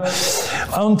Koliba.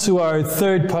 On to our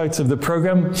third part of the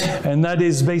program, and that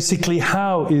is basically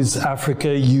how is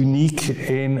Africa unique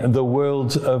in the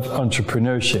world of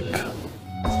entrepreneurship?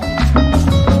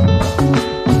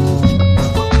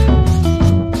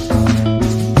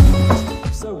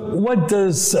 What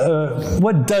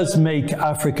does make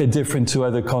Africa different to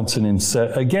other continents?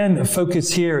 Again,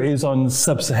 focus here is on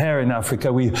sub-Saharan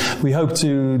Africa. We hope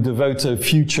to devote a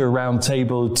future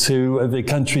roundtable to the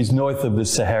countries north of the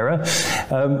Sahara.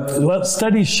 Well,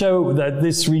 studies show that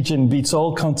this region beats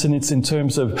all continents in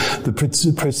terms of the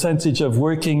percentage of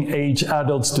working age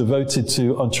adults devoted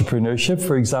to entrepreneurship,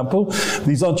 for example.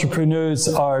 These entrepreneurs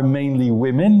are mainly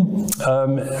women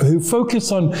who focus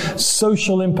on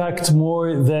social impact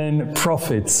more than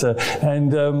profits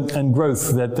and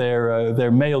growth that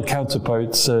their male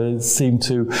counterparts seem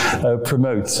to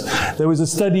promote. There was a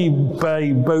study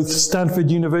by both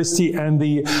Stanford University and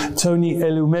the Tony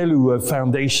Elumelu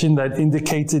Foundation that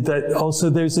indicated that also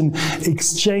there's an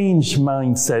exchange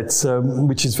mindset,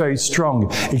 which is very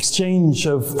strong, exchange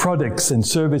of products and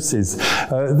services.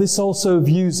 This also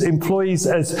views employees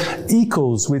as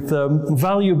equals with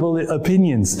valuable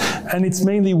opinions, and it's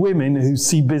mainly women who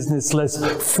see business less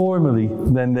formally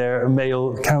than their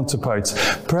male counterparts.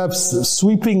 Perhaps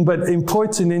sweeping but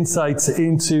important insights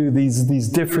into these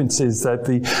differences that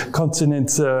the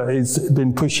continent has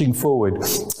been pushing forward.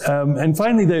 And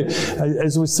finally,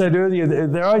 as was said earlier,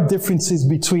 there are differences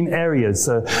between areas.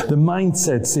 The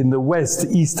mindsets in the West,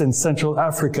 East and Central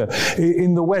Africa.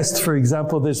 In the West, for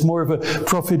example, there's more of a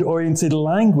profit-oriented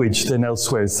language than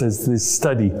elsewhere, says this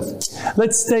study.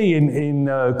 Let's stay in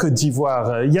Côte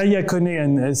d'Ivoire. Yaya Kone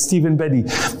and Stephen Bedi,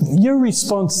 your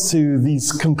response to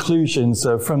these conclusions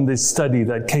from this study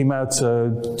that came out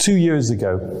 2 years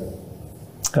ago?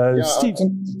 Steve.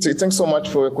 Thanks so much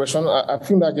for your question. I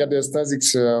think that the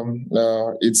statistics,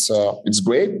 it's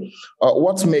great.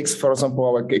 What makes, for example,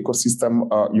 our ecosystem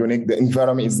unique? The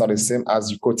environment is not the same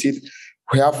as you quoted.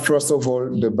 We have, first of all,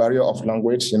 the barrier of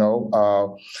language.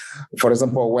 For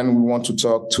example, when we want to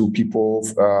talk to people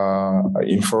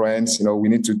in France, we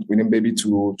need maybe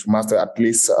to master at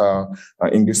least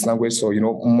English language. So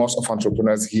most of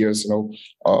entrepreneurs here,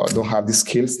 don't have the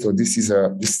skills. So this is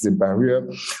a barrier.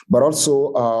 But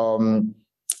also,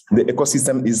 the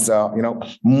ecosystem is,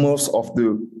 most of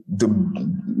the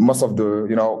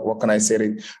what can I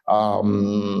say?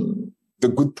 The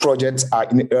good projects are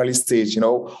in the early stage.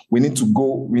 We need to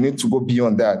go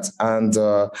beyond that. And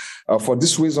for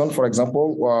this reason, for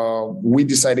example, we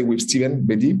decided with Stephen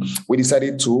Bedi, we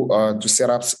decided to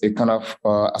set up a kind of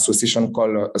association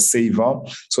called Save-On.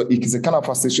 So it is a kind of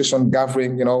association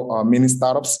gathering, many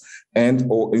startups. And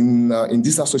in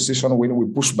this association, when we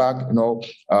push back,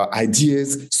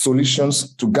 ideas,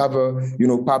 solutions to gather,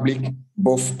 public,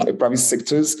 both private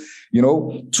sectors,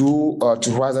 to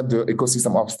rise up the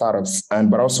ecosystem of startups.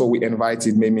 But also we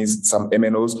invited maybe some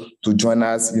MNOs to join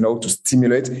us, to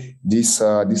stimulate this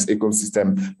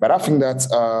ecosystem. But I think that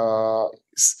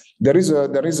there is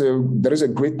a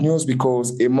great news,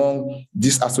 because among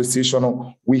this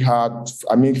association we had,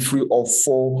 3 or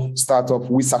 4 startups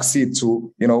we succeed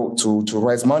to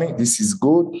raise money. This is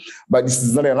good, but this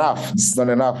is not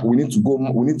enough. We need to go.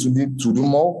 We need to do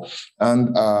more,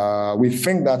 and we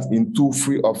think that in 2,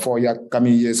 3, or 4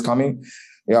 years coming,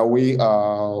 we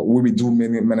will do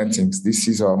many things. This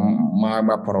is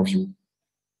my point of view.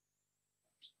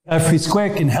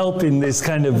 Afrisquare can help in this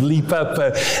kind of leap up.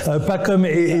 Pacôme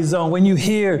Ezan, when you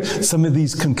hear some of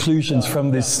these conclusions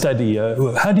from this study,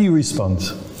 how do you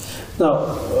respond?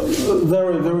 No,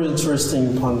 very, very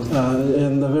interesting point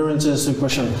and a very interesting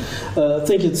question. I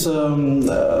think it's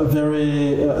a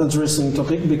very interesting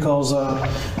topic, because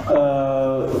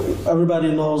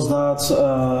everybody knows that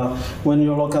when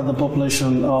you look at the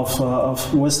population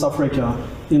of West Africa,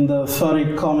 in the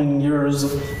 30 coming years,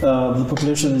 the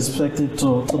population is expected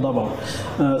to double.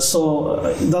 So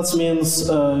that means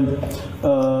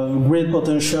great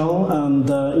potential and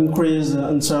increase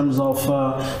in terms of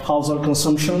household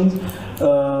consumption,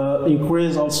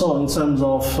 increase also in terms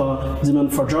of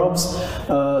demand for jobs.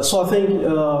 So I think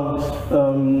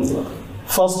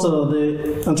first,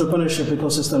 the entrepreneurship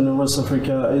ecosystem in West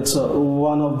Africa, it's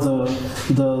one of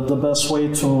the best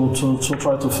way to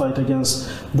try to fight against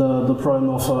the problem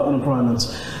of unemployment.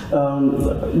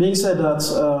 Being said that,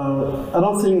 I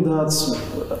don't think that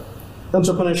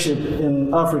entrepreneurship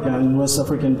in Africa, in West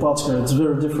Africa in particular, is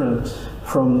very different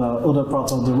from other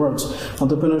parts of the world.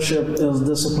 Entrepreneurship is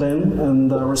discipline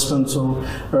and respond to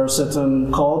certain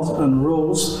codes and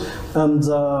rules. And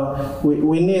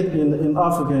we need in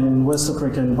Africa, in West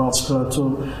Africa in particular,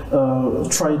 to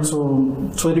try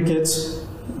to educate,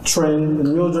 train a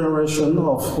new generation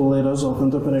of leaders of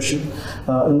entrepreneurship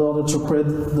in order to create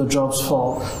the jobs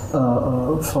for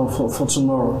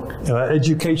tomorrow.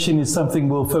 Education is something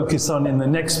we'll focus on in the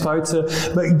next part.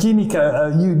 But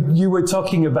Ginika, you were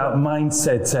talking about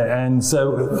mindset, and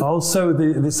so also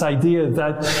this idea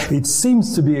that it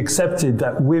seems to be accepted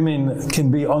that women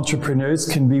can be entrepreneurs,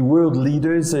 can be world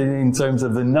leaders in terms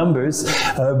of the numbers,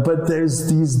 but there's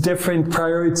these different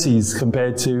priorities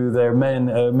compared to their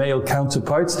male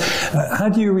counterparts. How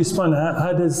do you respond?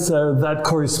 How does that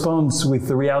correspond with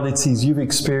the realities you've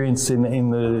experienced in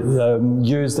the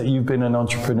years that you've been an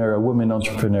entrepreneur, a woman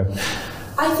entrepreneur?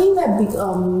 I think that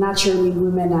naturally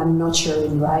women are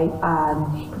nurturing, right?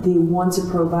 And they want to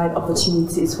provide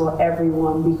opportunities for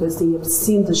everyone because they have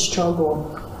seen the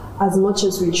struggle. As much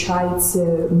as we try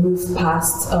to move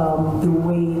past the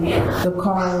way the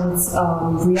current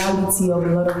reality of a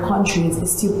lot of countries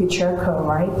is still patriarchal,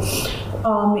 right?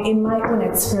 In my own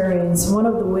experience, one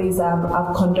of the ways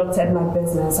I've conducted my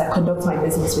business, I conduct my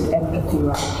business with empathy,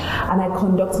 right? And I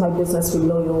conduct my business with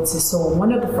loyalty. So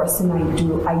one of the first things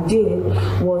I did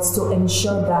was to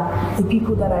ensure that the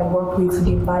people that I work with,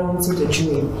 they buy into the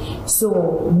dream. So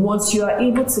once you are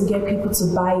able to get people to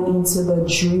buy into the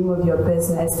dream of your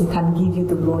business, they can give you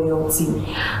the loyalty.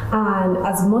 And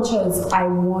as much as I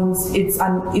want, it's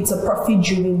a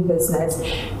profit-driven business,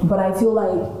 but I feel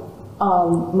like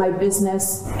my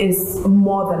business is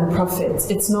more than profit.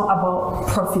 It's not about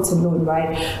profit alone,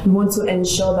 right? We want to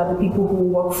ensure that the people who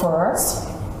work for us,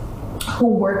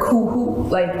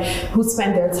 who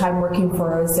spend their time working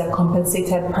for us, they're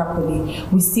compensated properly.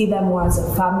 We see them more as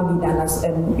a family than as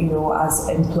as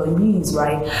employees,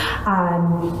 right?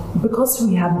 And because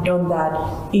we have done that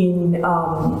in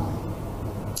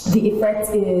the effect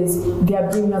is they're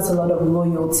bringing us a lot of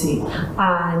loyalty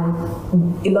and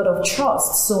a lot of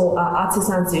trust. So our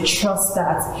artisans, they trust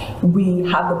that we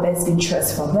have the best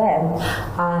interest for them.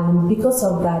 And because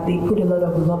of that, they put a lot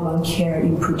of love and care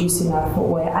in producing our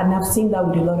footwear. And I've seen that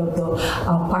with a lot of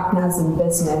our partners in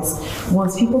business.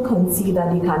 Once people can see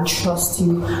that they can trust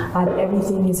you and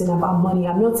everything isn't about money.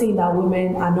 I'm not saying that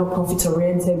women are not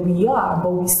profit-oriented. We are, but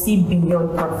we see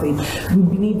beyond profit. We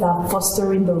believe that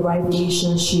fostering the right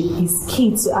relationship is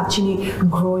key to actually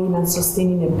growing and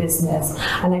sustaining a business.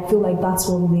 And I feel like that's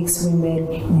what makes women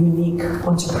unique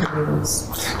entrepreneurs.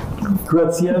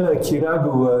 Graziella,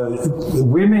 Kiragu,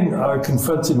 women are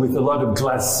confronted with a lot of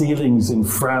glass ceilings in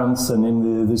France and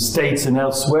in the States and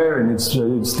elsewhere, and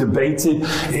it's debated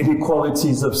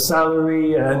inequalities of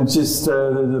salary and just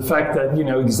the fact that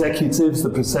executives, the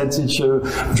percentage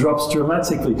drops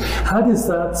dramatically. How does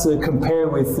that compare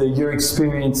with your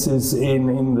experiences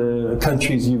in the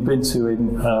countries you've been to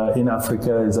in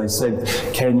Africa, as I said,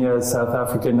 Kenya, South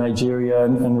Africa, Nigeria,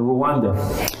 and Rwanda?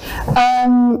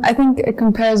 I think it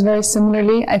compares very very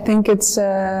similarly. I think it's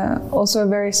also a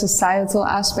very societal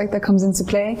aspect that comes into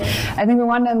play. I think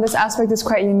Rwanda in this aspect is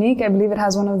quite unique. I believe it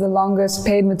has one of the longest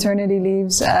paid maternity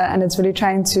leaves, and it's really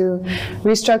trying to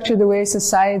restructure the way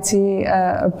society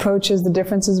approaches the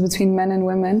differences between men and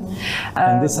women.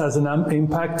 And this has an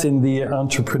impact in the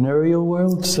entrepreneurial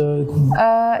world?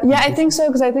 Yeah, I think so,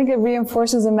 because I think it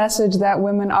reinforces the message that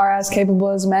women are as capable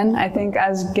as men. I think,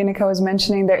 as Ginika was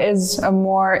mentioning, there is a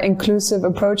more inclusive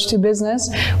approach to business,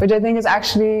 which I think is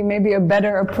actually maybe a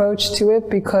better approach to it,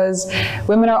 because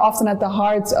women are often at the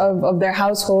heart of their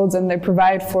households and they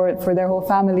provide for their whole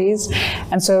families.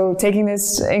 And so taking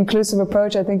this inclusive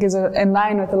approach, I think, is in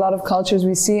line with a lot of cultures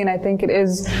we see, and I think it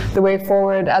is the way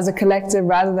forward as a collective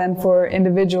rather than for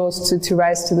individuals to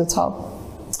rise to the top.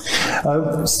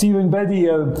 Stephen, Bedi,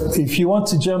 if you want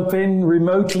to jump in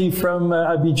remotely from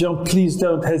Abidjan, please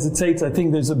don't hesitate. I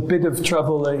think there's a bit of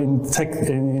trouble in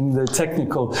the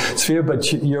technical sphere,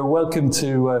 but you're welcome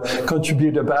to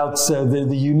contribute about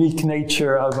the unique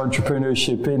nature of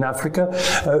entrepreneurship in Africa.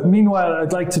 Meanwhile,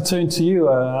 I'd like to turn to you,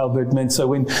 Albert Mensah.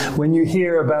 When you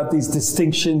hear about these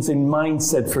distinctions in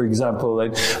mindset, for example,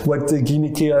 and what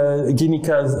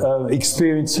Ginika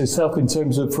experienced herself in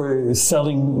terms of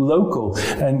selling local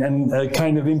and a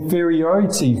kind of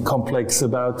inferiority complex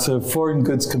about foreign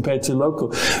goods compared to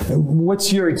local.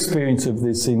 What's your experience of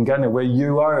this in Ghana, where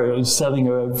you are selling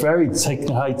a very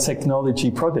high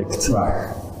technology product?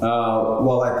 Right.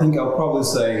 Well, I think I'll probably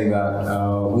say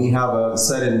that we have a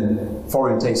certain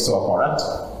foreign taste to our product,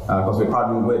 because we're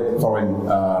partnering with foreign,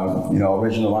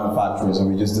 original manufacturers, and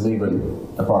we're just delivering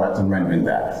the product and rendering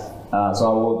that. So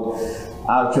I would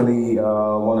actually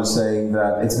want to say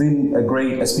that it's been a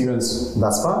great experience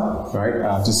thus far,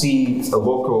 right? To see a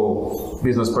local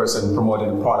business person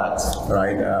promoting the product,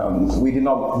 right? We did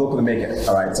not locally make it,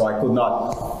 all right? So I could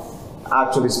not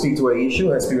actually speak to an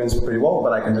issue. I experienced pretty well,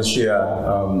 but I can just share,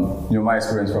 my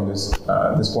experience from this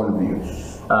point of view.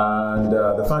 And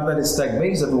the fact that it's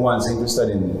tech-based, everyone's interested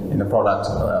in a product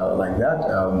like that,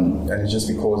 and it's just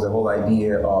because the whole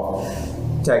idea of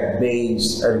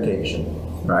tech-based education,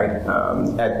 right?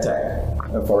 Ed tech,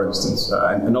 for instance,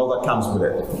 and all that comes with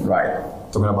it, right?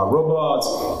 Talking about robots,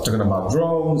 talking about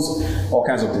drones, all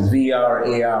kinds of things, VR,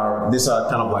 AR. These are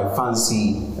kind of like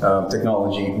fancy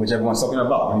technology, which everyone's talking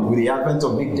about. With the advent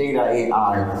of big data,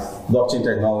 AI, blockchain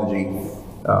technology,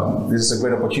 this is a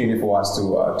great opportunity for us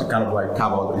to kind of like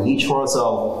carve out a niche for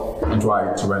ourselves and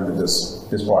try to render this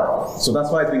part. So that's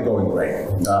why it's been going great.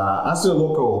 As to the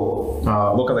local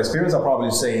experience, I'll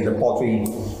probably say the poultry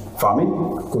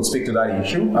farming could speak to that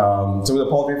issue. So with the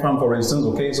poultry farm, for instance,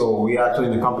 okay, so we're actually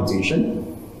in a competition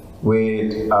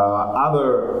with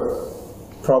other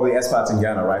probably expats in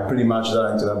Ghana, right? Pretty much that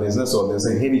are into that business. So there's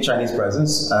a heavy Chinese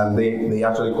presence, and they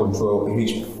actually control a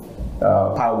huge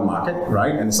part of the market,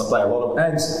 right? And they supply a lot of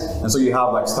eggs. And so you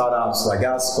have like startups like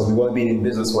us, because we've only been in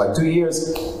business for like 2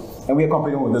 years, and we're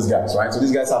competing with these guys, right? So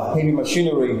these guys have heavy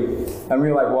machinery, and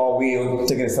we're like, well, we're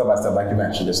taking it step by step, like you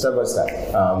mentioned, just step by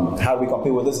step. How do we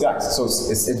compete with these guys? So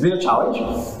it's been a challenge,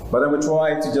 but then we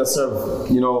try to just serve,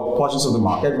 portions of the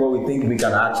market where we think we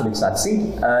can actually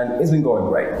succeed, and it's been going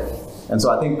great. And so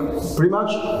I think pretty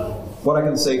much what I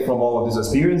can say from all of this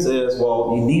experience is,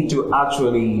 well, you need to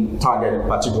actually target a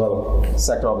particular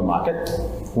sector of the market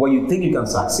where you think you can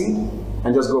succeed,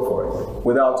 and just go for it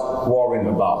without worrying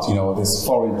about, these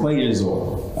foreign players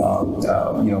or,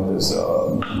 these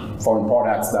foreign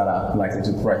products that are likely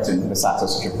to threaten the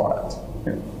success of your product.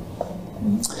 Yeah.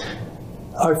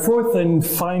 Our fourth and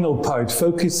final part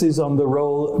focuses on the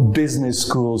role business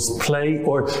schools play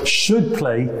or should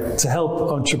play to help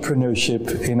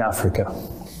entrepreneurship in Africa.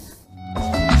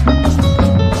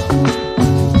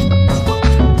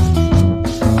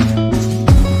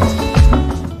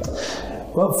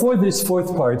 Well, for this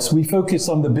fourth part, we focus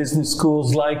on the business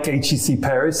schools like HEC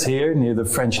Paris here near the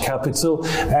French capital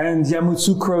and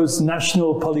Yamoussoukro's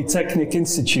National Polytechnic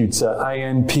Institute,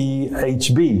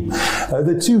 INPHB.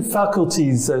 The two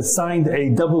faculties signed a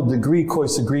double degree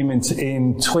course agreement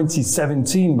in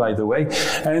 2017, by the way,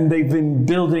 and they've been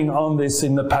building on this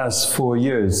in the past 4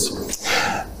 years.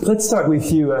 Let's start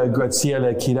with you,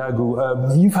 Graziella,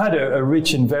 Kiragu. You've had a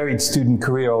rich and varied student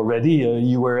career already.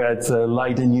 You were at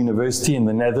Leiden University in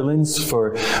the Netherlands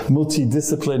for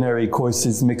multidisciplinary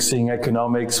courses mixing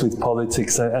economics with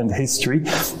politics and history.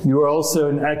 You were also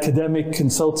an academic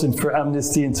consultant for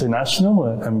Amnesty International.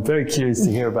 I'm very curious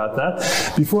to hear about that.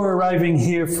 Before arriving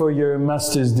here for your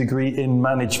master's degree in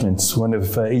management, one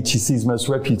of HEC's most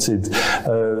reputed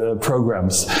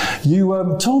programs.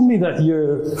 You told me that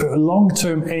your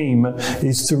long-term aim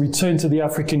is to return to the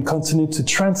African continent to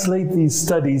translate these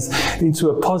studies into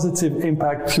a positive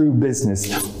impact through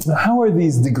business. How are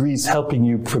these degrees helping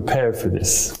you prepare for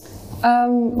this?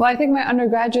 Well, I think my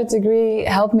undergraduate degree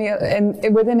helped me,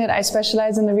 within it I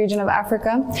specialize in the region of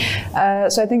Africa.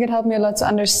 So I think it helped me a lot to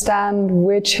understand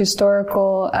which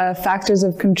historical factors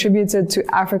have contributed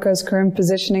to Africa's current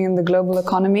positioning in the global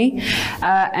economy,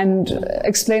 and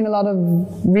explain a lot of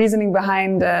reasoning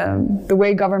behind the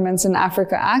way governments in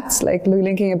Africa act, like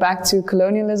linking it back to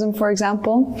colonialism, for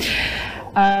example.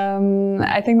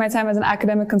 I think my time as an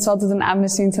academic consultant in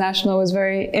Amnesty International was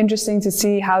very interesting to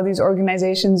see how these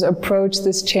organizations approach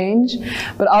this change.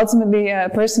 But ultimately,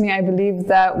 personally, I believe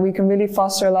that we can really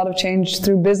foster a lot of change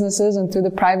through businesses and through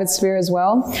the private sphere as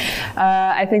well.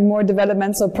 I think more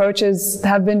developmental approaches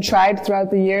have been tried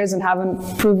throughout the years and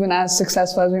haven't proven as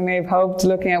successful as we may have hoped,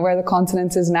 looking at where the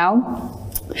continent is now.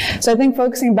 So I think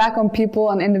focusing back on people,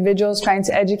 on individuals, trying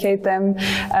to educate them,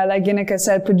 like Ginika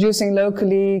said, producing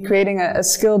locally, creating a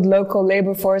skilled local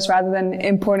labor force rather than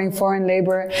importing foreign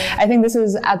labor. I think this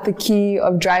is at the key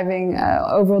of driving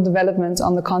overall development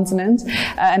on the continent,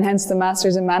 and hence the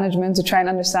Masters in Management, to try and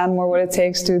understand more what it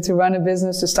takes to run a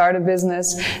business, to start a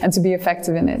business, and to be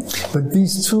effective in it. But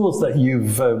these tools that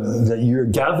you're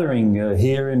gathering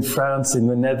here in France, in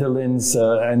the Netherlands,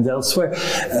 and elsewhere,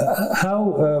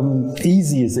 how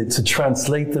easy is it to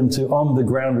translate them to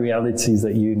on-the-ground realities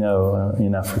that you know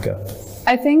in Africa?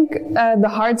 I think the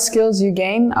hard skills you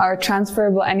gain are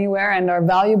transferable anywhere and are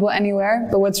valuable anywhere,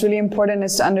 but what's really important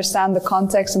is to understand the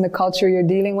context and the culture you're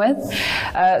dealing with.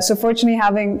 So fortunately,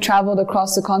 having traveled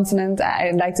across the continent,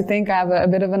 I'd like to think I have a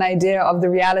bit of an idea of the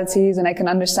realities and I can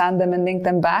understand them and link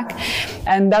them back.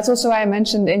 And that's also why I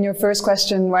mentioned in your first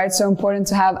question why it's so important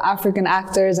to have African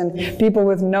actors and people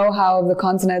with know-how of the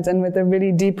continent and with a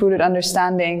really deep-rooted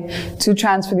understanding to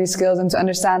transfer these skills and to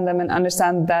understand them and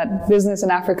understand that business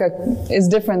in Africa is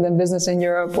different than business in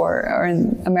Europe or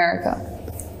in America.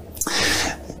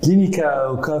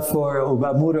 Ginika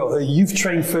Okafor-Obamuroh, you've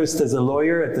trained first as a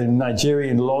lawyer at the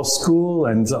Nigerian Law School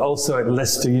and also at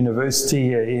Leicester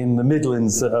University in the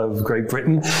Midlands of Great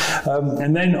Britain,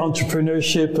 and then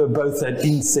entrepreneurship both at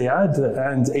INSEAD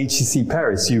and HEC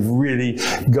Paris. You've really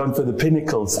gone for the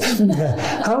pinnacles.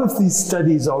 How have these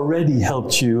studies already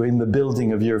helped you in the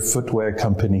building of your footwear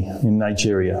company in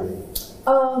Nigeria?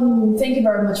 Thank you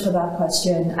very much for that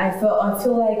question. I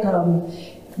feel like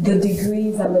the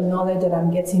degrees and the knowledge that I'm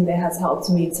getting there has helped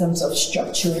me in terms of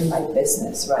structuring my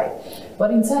business, right? But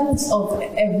in terms of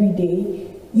every day,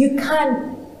 you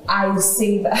can't, I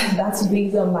say that that's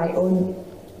based on my own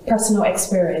personal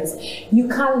experience. You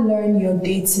can't learn your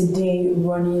day-to-day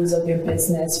runnings of your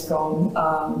business from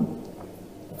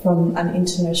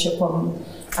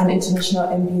an international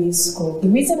MBA school. The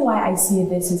reason why I see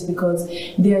this is because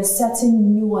there are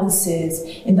certain nuances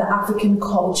in the African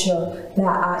culture that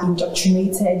are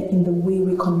indoctrinated in the way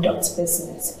we conduct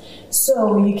business.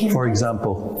 So you can, for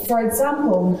example,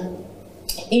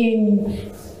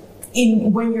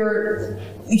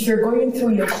 if you're going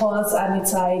through your course and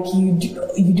it's like you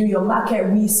do your market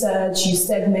research, you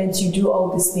segment, you do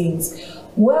all these things.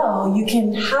 Well, you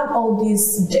can have all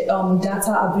this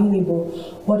data available,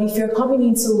 but if you're coming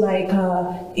into like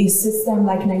a system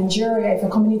like Nigeria, if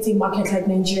you're coming into a market like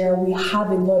Nigeria, we have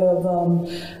a lot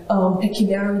of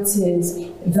peculiarities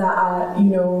that are,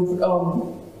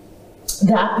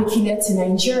 that are peculiar to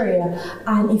Nigeria.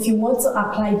 And if you want to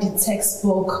apply the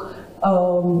textbook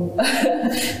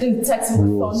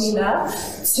formula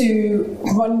to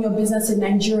running your business in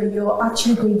Nigeria, you're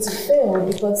actually going to fail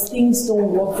because things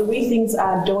don't work. The way things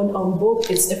are done on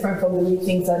book is different from the way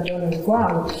things are done on the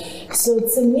ground. So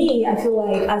to me, I feel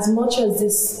like as much as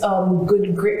this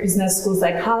great business schools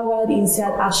like Harvard,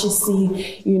 INSEAD,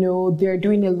 HEC, they're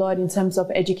doing a lot in terms of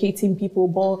educating people,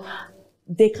 but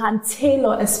they can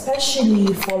tailor, especially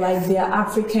for like their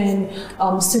African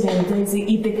students,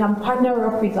 if they can partner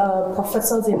up with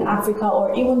professors in Africa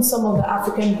or even some of the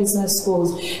African business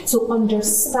schools to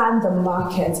understand the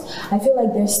market. I feel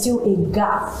like there's still a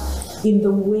gap in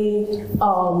the way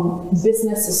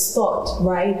business is taught,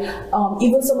 right?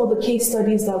 Even some of the case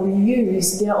studies that we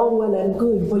use, they're all well and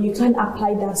good, but you can't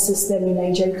apply that system in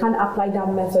Nigeria. You can't apply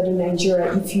that method in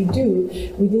Nigeria. If you do,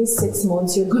 within 6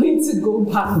 months, you're going to go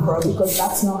bankrupt because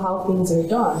that's not how things are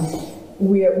done.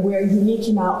 We're unique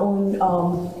in our own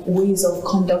ways of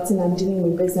conducting and dealing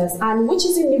with business, and which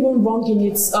isn't even wrong in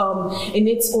its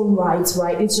own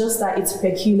right? It's just that it's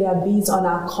peculiar based on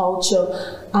our culture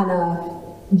and our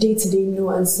day-to-day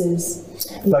nuances.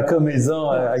 Pacôme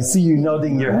Ezan, I see you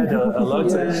nodding your head a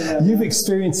lot. You've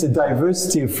experienced a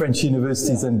diversity of French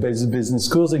universities and business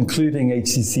schools, including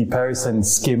HEC Paris and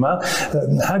Schema.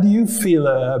 How do you feel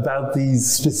about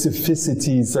these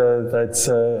specificities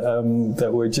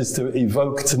that were just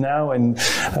evoked now, and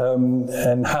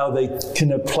how they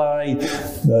can apply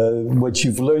what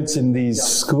you've learned in these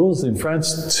schools in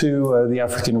France to the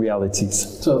African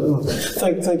realities? So,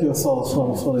 thank you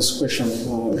for this question,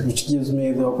 which gives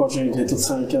me the opportunity to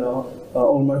thank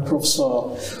all my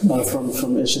professors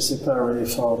from HEC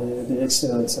Paris for the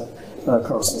excellent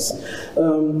courses.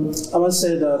 I must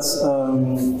say that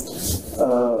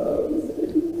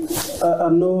I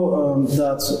know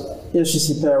that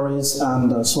HEC Paris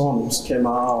and so on, Schema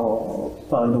or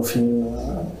Paris Dauphine,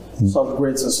 such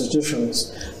great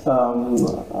institutions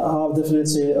have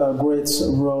definitely a great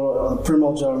role, a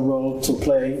primordial role to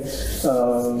play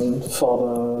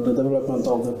for the development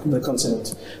of the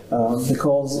continent.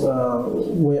 Because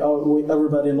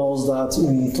everybody knows that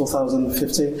in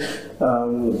 2050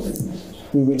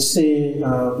 we will see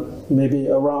maybe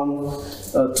around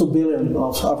 2 billion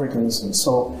of Africans.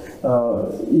 So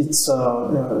it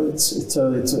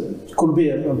could be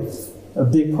a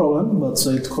big problem, but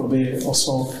it could be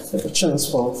also a chance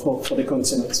for the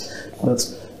continent. But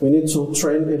we need to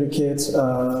train, educate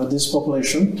this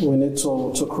population. We need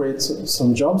to create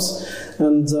some jobs.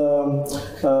 And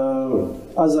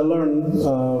as I learned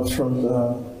from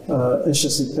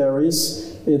HEC Paris,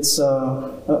 it's a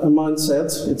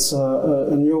mindset. It's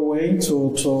a new way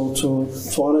to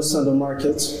understand the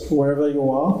market wherever you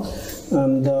are.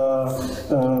 And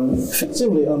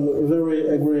effectively, I'm very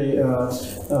agree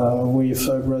with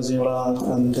Graziella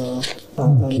and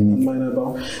my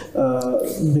neighbor,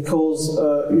 because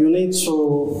you need to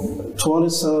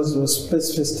understand the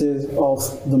specificities of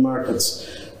the markets.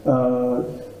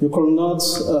 You cannot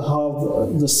have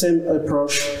the same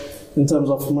approach in terms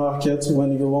of market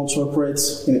when you want to operate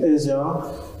in Asia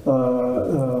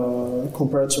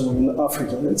compared to in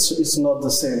Africa. It's not the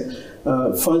same.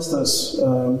 For instance,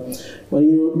 when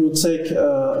you take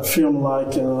a firm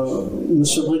like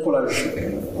Monsieur Bricolage,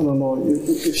 I don't know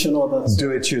if you know that.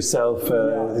 Do it yourself,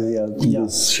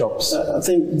 shops. I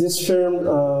think this firm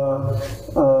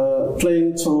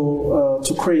planning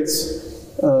to create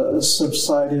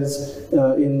subsidies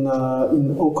in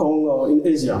Hong Kong or in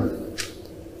Asia.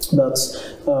 But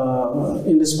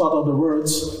in this part of the world,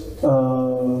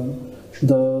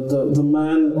 the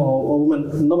man or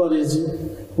woman, nobody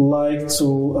like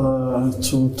to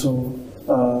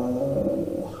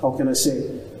how can I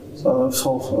say?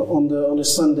 On the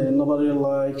Sunday, nobody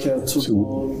like to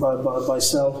go by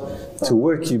self. To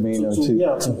work, you mean, or to do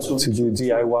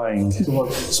DIYing? To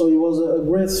work. So it was a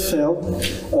great fail.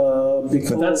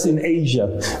 Because but that's in Asia.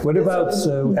 What about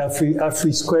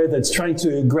Afrisquare that's trying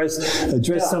to address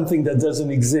something that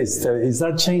doesn't exist? Is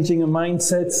that changing a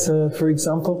mindset, for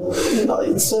example? No,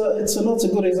 it's not a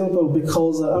good example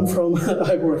because I'm from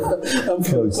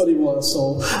Codabot.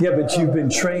 So yeah, but you've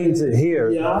been trained here.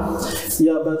 Yeah,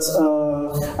 but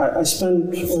I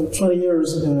spent 20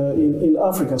 years in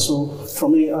Africa. So for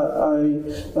me,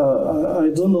 I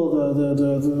do know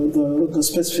the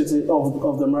specificity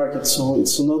of the market. So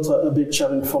it's not a big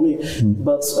challenge for me.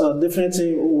 But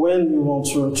definitely, when you want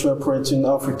to operate in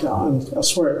Africa, and I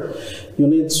swear, you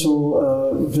need to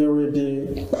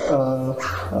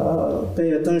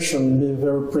pay attention, be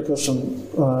very precaution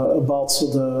about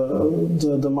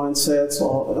the mindset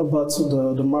or about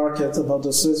the market, about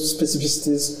the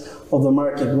specificities of the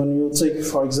market. When you take,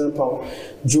 for example,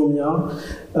 Jumia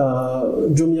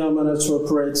managed to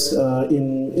operate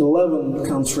in 11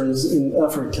 countries in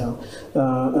Africa,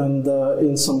 and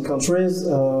in some countries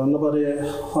nobody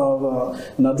have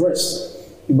an address.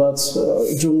 But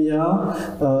Jumia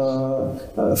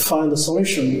find a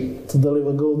solution to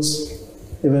deliver goods,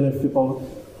 even if people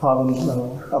haven't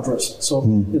addressed. So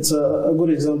it's a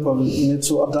good example. We need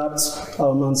to adapt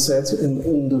our mindset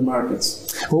in the markets.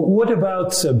 Well, what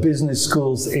about business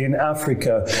schools in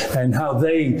Africa and how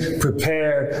they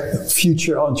prepare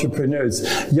future entrepreneurs?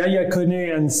 Yaya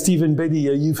Kone and Stephen Bedi,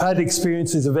 you've had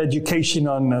experiences of education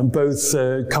on both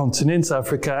continents,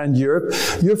 Africa and Europe.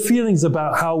 Your feelings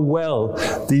about how well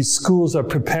these schools are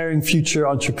preparing future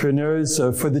entrepreneurs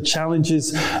for the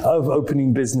challenges of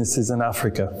opening businesses in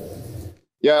Africa?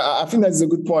 Yeah, I think that's a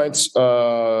good point.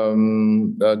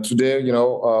 Today,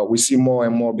 we see more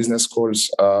and more business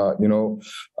schools,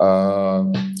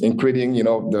 including,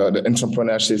 the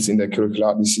entrepreneurships in the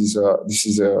curricula. This is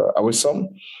awesome.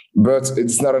 But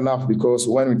it's not enough, because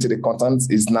when we take the content,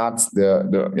 it's not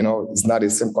it's not the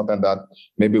same content that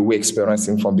maybe we're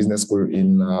experiencing from business school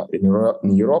in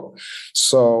Europe.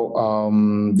 So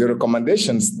the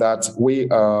recommendations that we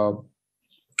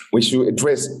should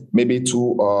address maybe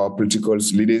to political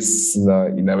leaders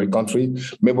in every country,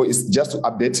 maybe it's just to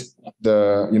update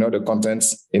the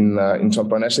contents in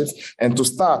entrepreneurship, and to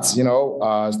start starting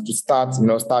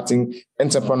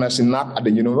entrepreneurship not at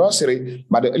the university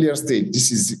but the earlier stage.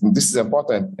 This is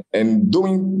important, and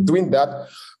doing that.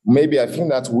 Maybe I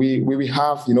think that we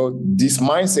have this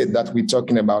mindset that we're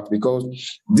talking about, because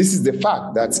this is the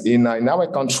fact that in our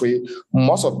country,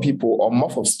 most of people or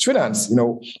most of students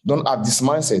don't have this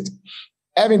mindset.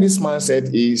 Having this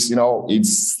mindset is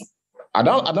I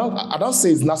don't say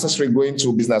it's necessary going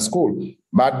to business school,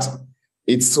 but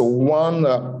it's one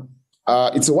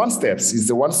step. It's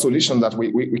the one solution that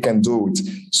we can do it.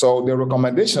 So the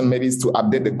recommendation maybe is to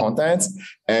update the content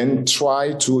and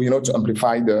try to to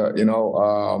amplify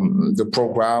the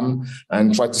program,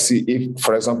 and try to see if,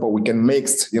 for example, we can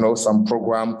mix some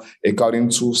program according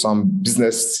to some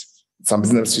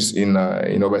businesses in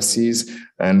overseas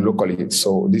and locally.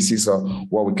 So this is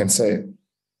what we can say.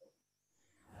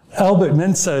 Albert,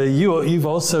 Mensah, you've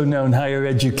also known higher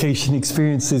education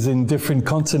experiences in different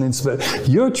continents, but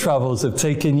your travels have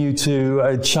taken you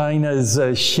to China's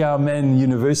Xiamen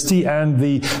University and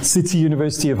the City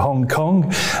University of Hong Kong.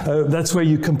 That's where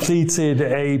you completed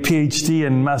a PhD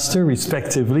and master,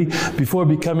 respectively, before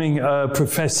becoming a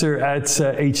professor at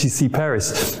HEC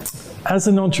Paris. As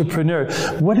an entrepreneur,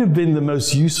 what have been the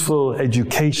most useful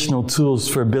educational tools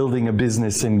for building a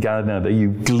business in Ghana that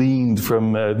you gleaned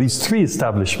from these three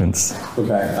establishments?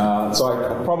 Okay, so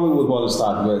I probably would want to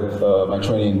start with my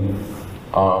training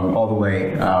all the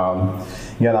way.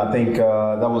 Yeah, I think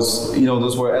that was,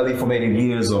 those were early formative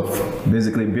years of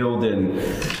basically building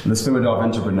the spirit of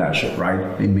entrepreneurship,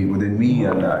 right? Within me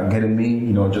and getting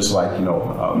me, just like,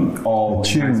 all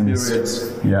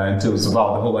spirits. Yeah, and it's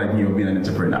about the whole idea of being an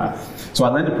entrepreneur. So I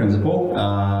learned the principle,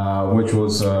 which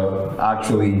was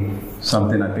actually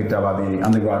something I picked up at the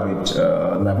undergraduate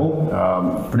level.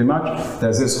 Pretty much,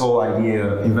 there's this whole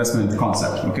idea, investment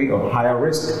concept, okay, of higher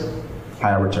risk,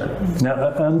 higher return. Now,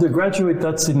 undergraduate,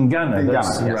 that's in Ghana. In Ghana,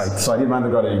 yes. Right. So I did my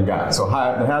undergraduate in Ghana. So the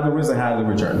higher the risk, the higher the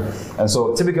return. And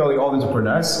so typically all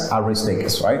entrepreneurs are risk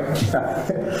takers, right?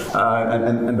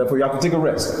 and therefore you have to take a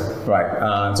risk,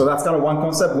 right? So that's kind of one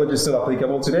concept which is still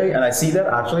applicable today. And I see that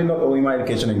actually not only my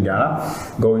education in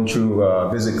Ghana, going through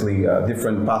basically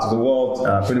different parts of the world,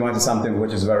 pretty much is something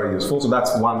which is very useful. So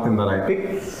that's one thing that I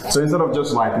picked. So instead of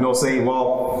just like, saying,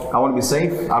 well, I want to be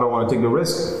safe, I don't want to take the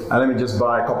risk, and let me just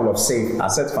buy a couple of safe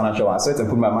assets, financial assets, and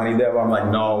put my money there. I'm like,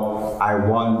 no, I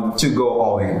want to go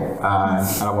all in, and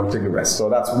I want to take the risk. So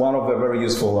that's one of the very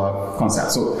useful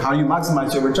concepts. So how do you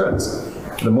maximize your returns?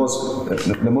 The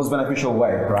most beneficial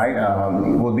way, right,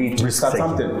 would be to start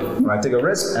something, right? Take a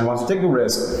risk, and once you take the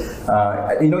risk,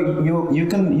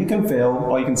 you can fail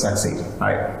or you can succeed,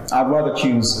 right? I'd rather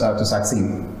choose to succeed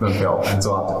than fail, and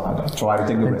so I'll try to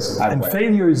take the risk. And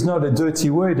failure is not a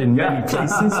dirty word in many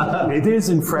places. It is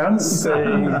in France.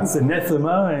 It's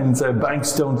anathema, and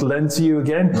banks don't lend to you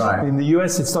again. Right. In the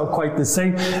US, it's not quite the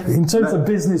same. In terms of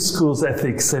business schools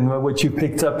ethics and what you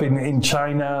picked up in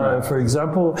China, for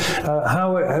example,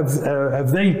 how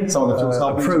have they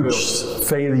approached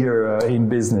failure in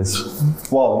business?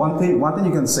 Well, one thing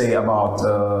you can say about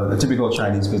the typical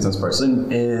Chinese business person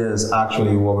is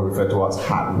actually what we refer to as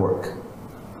hard work.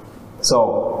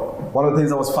 So one of the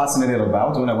things I was fascinated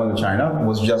about when I went to China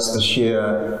was just the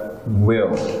sheer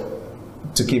will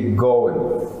to keep going,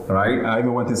 right?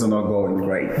 Even when things are not going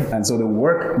great. And so they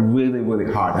work really,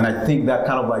 really hard. And I think that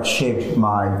kind of like shaped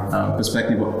my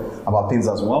perspective about things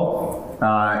as well.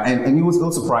 And it was a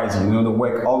little surprising, they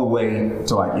work all the way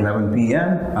to like 11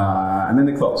 p.m. And then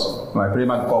they close, right? Pretty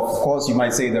much, of course, you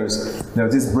might say there's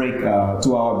this break,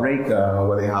 2-hour break,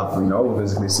 where they have,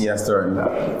 basically siesta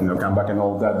and, come back and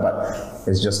all that. But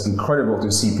it's just incredible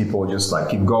to see people just like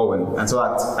keep going. And so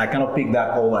I kind of picked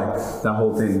that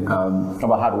whole thing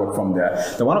about hard work from there.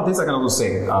 The one of the things I can also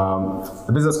say,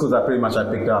 the business schools that pretty much I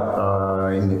picked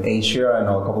up in Asia and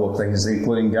a couple of places,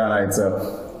 including Ghana, it's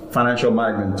financial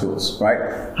management tools,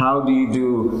 right? How do you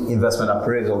do investment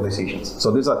appraisal decisions? So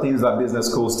these are things that business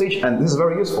schools teach, and this is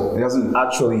very useful. It doesn't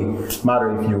actually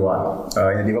matter if you are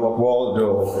in a developed world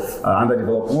or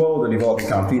underdeveloped world or developing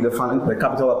country. The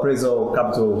capital appraisal,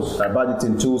 capital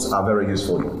budgeting tools are very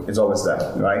useful. It's always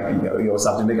there, right? You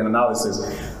also have to make an analysis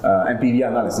NPV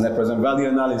analysis, net present value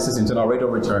analysis, internal rate of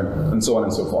return, and so on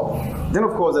and so forth. Then,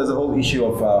 of course, there's a whole issue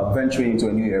of venturing into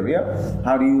a new area.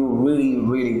 How do you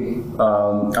really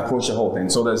approach the whole thing?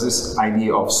 So there's this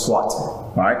idea of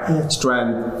SWOT, right?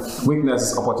 Strength,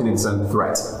 weakness, opportunities, and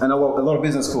threat. And a lot of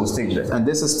business schools teach this. And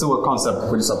this is still a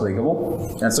concept which is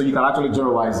applicable. And so you can actually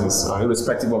generalize this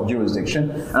irrespective of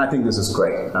jurisdiction. And I think this is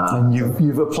great. And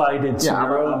you've applied it to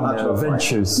your own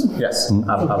ventures. Yes,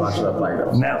 I've actually applied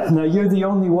it. Now you're the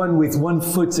only one with one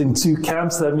foot in two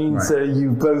camps. That means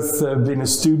you've both been a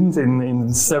student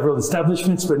in several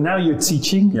establishments, but now you're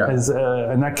teaching as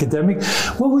an academic.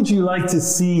 What would you like to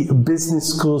see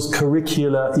business schools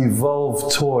curricula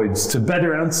evolve towards to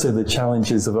better answer the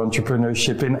challenges of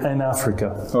entrepreneurship in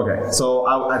Africa? Okay, so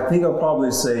I think I'll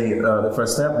probably say the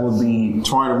first step would be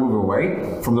trying to move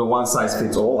away from the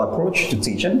one-size-fits-all approach to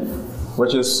teaching,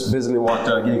 which is basically what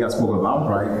Ginika spoke about,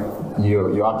 right?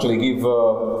 You actually give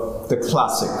the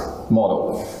classic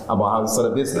model about how to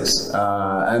start a business.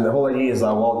 And the whole idea is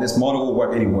that, well, this model will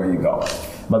work anywhere you go.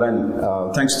 But then,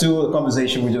 thanks to the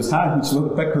conversation we just had, which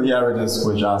look the peculiarities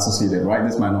which are associated, right?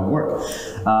 This might not work.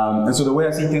 And so the way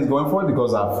I see things going forward,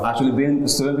 because I've actually been a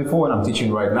student before and I'm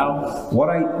teaching right now, what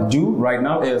I do right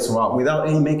now is, without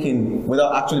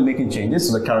actually making changes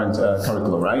to the current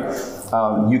curriculum, right?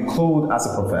 You could, as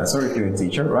a professor, if you're a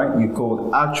teacher, right? You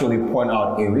could actually point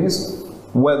out areas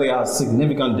where there are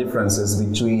significant differences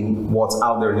between what's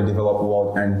out there in the developed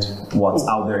world and what's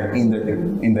out there in the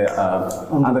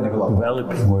underdeveloped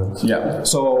developing world. Yeah.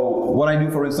 So what I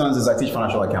do, for instance, is I teach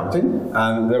financial accounting,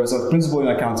 and there is a principle in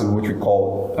accounting which we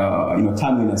call,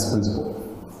 timeliness principle.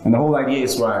 And the whole idea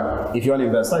is, right, if you're an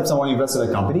investor, if someone invests in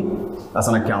a company as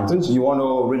an accountant, you want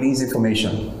to release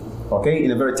information, okay,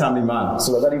 in a very timely manner,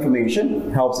 so that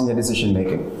information helps in your decision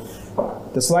making.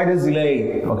 The slightest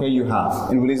delay, okay, you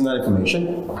have in releasing that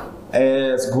information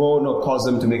is going to cause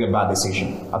them to make a bad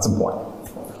decision at some point.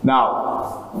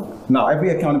 Now every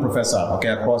accounting professor, okay,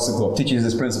 across the globe teaches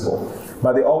this principle,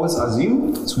 but they always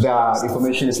assume that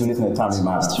information is released in a timely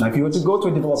manner. Now, if you were to go to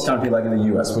a developed country like in the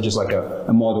US, which is like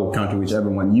a model country which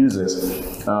everyone uses,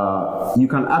 you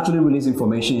can actually release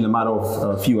information in a matter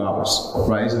of a few hours,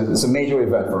 right? It's a major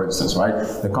event, for instance, right?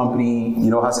 The company,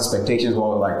 has expectations.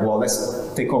 Well,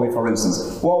 let's take COVID, for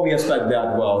instance. Well, we expect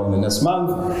that, in the next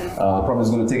month, probably is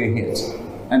going to take a hit.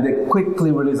 And they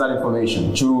quickly release that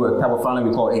information through a type of filing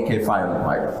we call AK filing,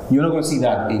 right? You're not going to see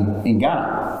that in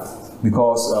Ghana,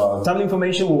 because timely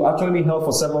information will actually be held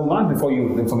for several months before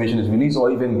the information is released,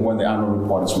 or even when the annual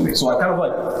report is released. So I kind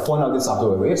of point out this after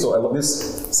the way. So I love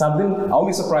this something. I'll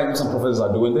be surprised if some professors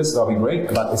are doing this. That'll be great,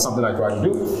 but it's something I try to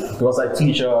do because I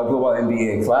teach a Global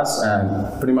MBA class,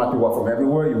 and pretty much people are from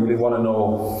everywhere. You really want to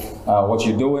know what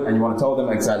you're doing, and you want to tell them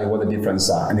exactly what the differences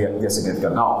are and they're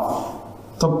significant. Now,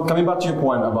 so coming back to your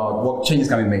point about what changes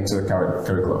can be made to the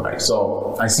curriculum, right?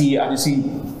 So I see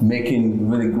making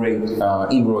really great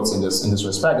inroads in this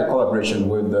respect, the collaboration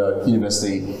with the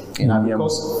university in Ivory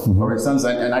Coast, for instance,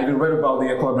 and I even read about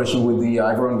the collaboration with the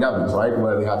Ivorian government, right,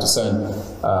 where they had to send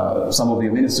some of the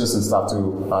ministers and stuff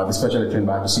to be specially trained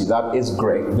by HEC. That is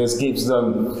great. This gives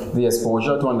them the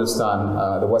exposure to understand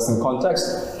the Western context,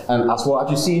 and as well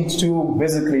HEC to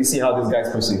basically see how these guys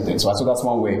perceive things, right? So that's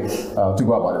one way to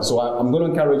go about it. So I'm going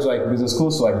to encourage business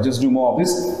schools to just do more of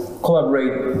this,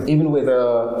 collaborate even with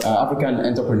African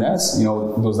entrepreneurs,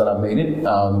 those that have made it,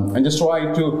 and just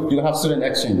try to have student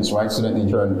exchanges, right? Student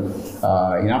intern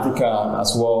in Africa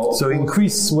as well. So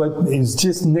increase what is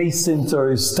just nascent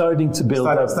or is starting to build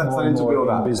up more and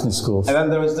more in business schools. And then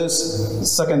there is this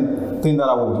second thing that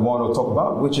I would want to talk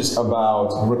about, which is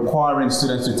about requiring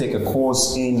students to take a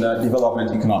course in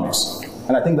development economics.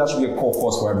 And I think that should be a core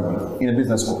course for everyone in a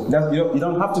business school. You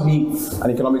don't have to be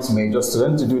an economics major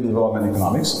student to do development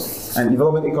economics. And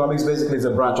development economics basically is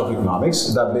a branch of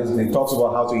economics that basically talks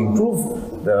about how to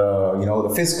improve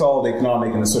the fiscal, the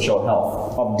economic, and the social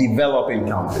health of developing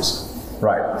countries.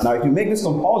 Right. Now, if you make this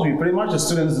compulsory, pretty much the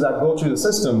students that go through the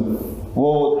system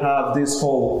will have this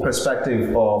whole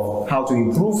perspective of how to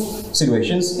improve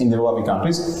situations in developing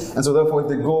countries. And so therefore, if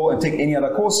they go and take any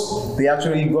other course, they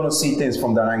actually going to see things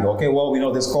from that angle. Okay, well, we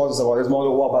know this course is about this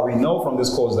model, but we know from this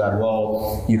course that,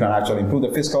 you can actually improve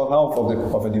the fiscal health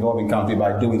of a developing country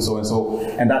by doing so and so.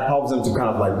 And that helps them to kind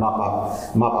of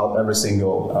map out every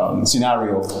single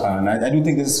scenario. And I do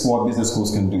think this is what business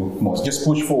schools can do most. Just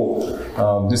push for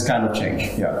this kind of change.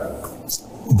 Yeah.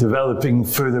 Developing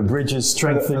further bridges,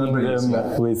 strengthening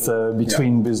them with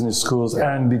between business schools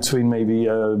and between maybe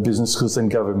business schools and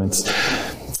governments.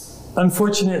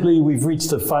 Unfortunately, we've reached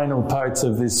the final part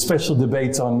of this special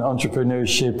debate on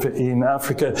entrepreneurship in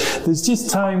Africa. There's just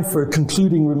time for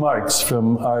concluding remarks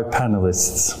from our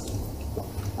panelists.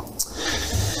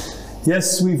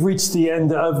 Yes, we've reached the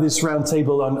end of this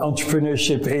roundtable on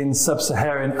entrepreneurship in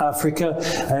sub-Saharan Africa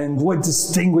and what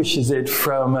distinguishes it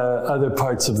from other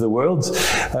parts of the world.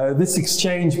 This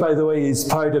exchange, by the way, is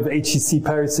part of HEC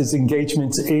Paris's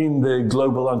engagement in the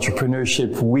Global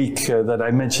Entrepreneurship Week that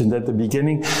I mentioned at the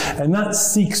beginning, and that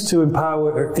seeks to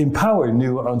empower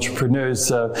new entrepreneurs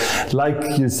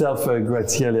like yourself,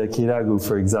 Graziella, Kiragu,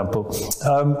 for example.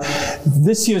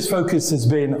 This year's focus has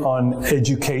been on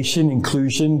education,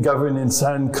 inclusion, governance,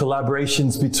 and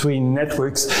collaborations between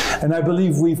networks. And I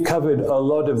believe we've covered a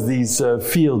lot of these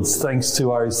fields thanks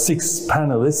to our 6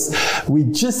 panelists. We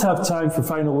just have time for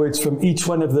final words from each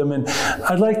one of them. And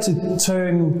I'd like to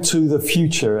turn to the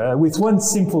future with one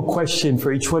simple question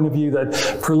for each one of you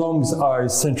that prolongs our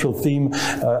central theme.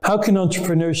 How can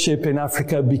entrepreneurship in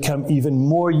Africa become even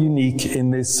more unique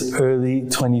in this early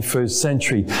 21st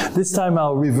century? This time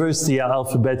I'll reverse the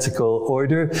alphabetical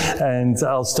order and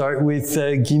I'll start with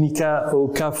Ginika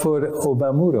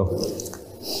Okafor-Obamuroh.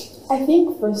 I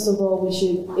think, first of all,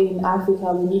 in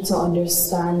Africa, we need to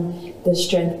understand the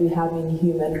strength we have in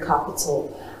human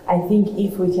capital. I think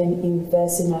if we can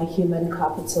invest in our human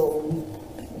capital,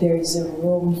 there is a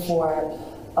room for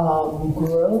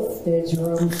growth, there's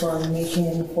room for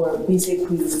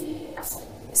basically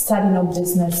starting up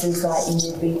businesses that are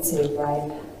innovative,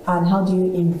 right? And how do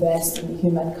you invest in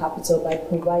human capital? By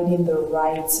providing the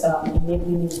right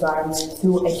enabling environment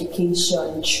through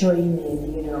education,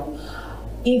 training, you know.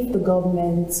 If the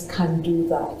government can do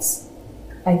that,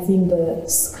 I think the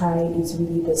sky is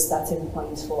really the starting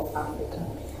point for Africa.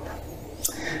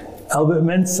 Albert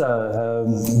Mensah,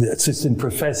 assistant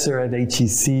professor at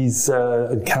HEC's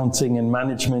Accounting and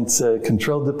Management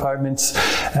Control Department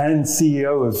and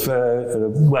CEO of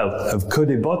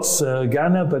Codabot,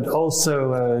 Ghana, but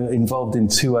also involved in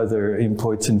 2 other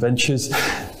important ventures.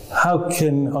 How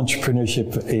can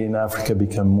entrepreneurship in Africa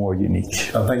become more unique?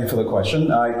 Thank you for the question.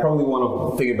 I probably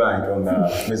want to piggyback on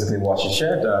basically what she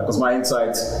shared, because my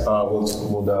insights will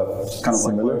kind of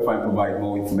clarify and provide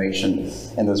more information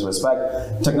in this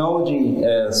respect. Technology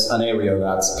is an area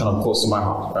that's kind of close to my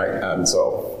heart, right? And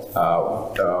so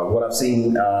what I've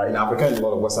seen in Africa, in a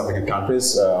lot of West African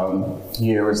countries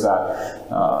here, is that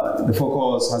the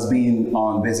focus has been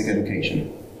on basic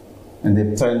education. And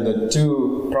they've tended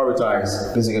to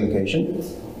prioritize basic education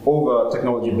over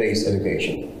technology-based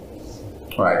education,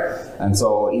 right? And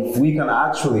so if we can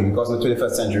actually, because in the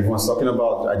 21st century, everyone's talking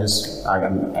about,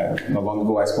 not long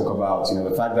ago I spoke about,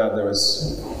 the fact that there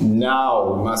is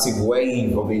now a massive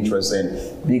wave of interest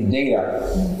in big data,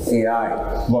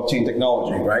 AI, blockchain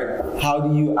technology, right? How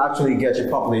do you actually get your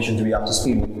population to be up to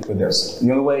speed with this?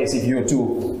 The only way is if you're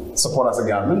to support as a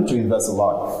government to invest a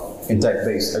lot in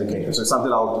tech-based education. So it's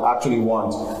something I would actually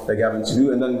want the government to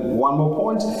do. And then one more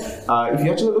point, if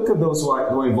you actually look at those who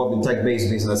are involved in tech-based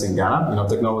business in Ghana,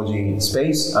 technology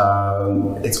space,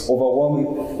 it's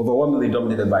overwhelmingly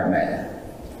dominated by men.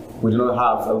 We do not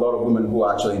have a lot of women who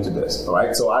are actually into this, all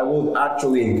right? So I will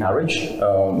actually encourage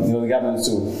the government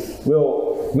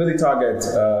to really target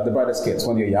the brightest kids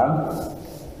when they're young,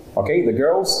 okay, the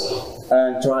girls,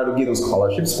 and try to give them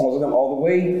scholarships, sponsor them all the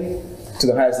way to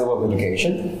the highest level of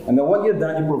education. And then when you're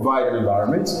done, you provide an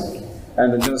environment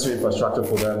and the necessary infrastructure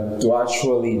for them to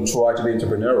actually try to be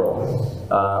entrepreneurial,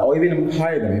 or even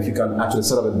hire them if you can actually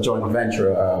set up a joint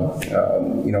venture.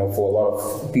 For a lot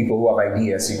of people who have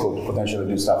ideas, you could potentially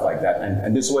do stuff like that.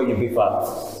 And this way you beef up,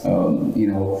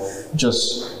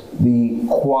 just the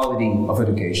quality of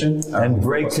education. And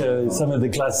break some of the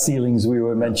glass ceilings we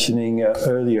were mentioning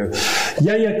earlier.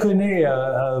 Yaya Kone,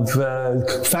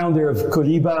 founder of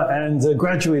Koliba and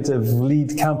graduate of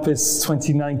Lead Campus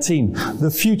 2019.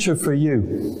 The future for you?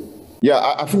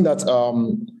 Yeah, I think that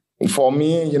for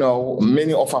me,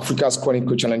 many of Africa's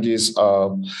chronic challenges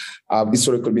have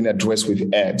historically been addressed with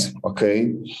ed,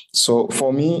 okay? So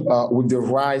for me, with the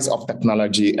rise of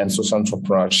technology and social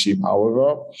entrepreneurship,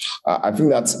 however, I think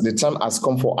that the time has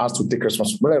come for us to take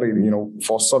responsibility,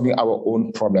 for solving our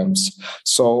own problems.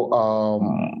 So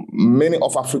many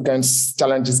of Africans'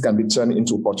 challenges can be turned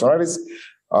into opportunities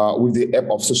with the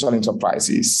help of social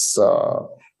enterprises.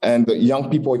 And the young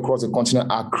people across the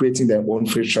continent are creating their own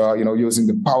future, using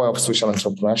the power of social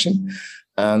entrepreneurship.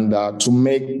 And to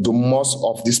make the most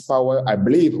of this power, I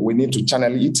believe we need to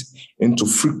channel it into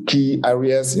 3 key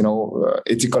areas,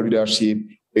 ethical leadership,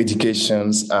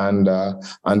 educations, and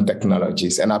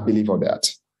technologies. And I believe of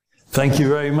that. Thank you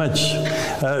very much.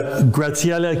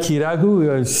 Graziella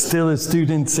Kiragu, still a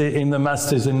student in the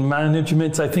Masters in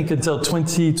Management, I think until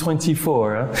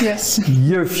 2024. Yes.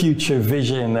 Your future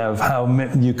vision of how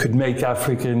you could make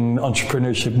African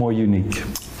entrepreneurship more unique?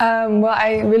 Well,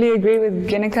 I really agree with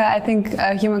Ginika. I think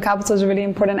human capital is a really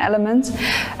important element.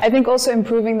 I think also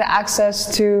improving the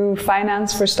access to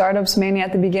finance for startups, mainly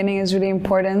at the beginning, is really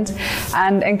important,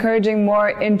 and encouraging more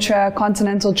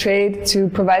intra-continental trade to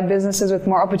provide businesses with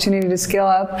more opportunity to scale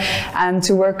up and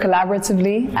to work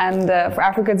collaboratively, and for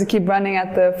Africa to keep running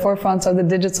at the forefront of the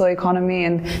digital economy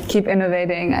and keep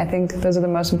innovating. I think those are the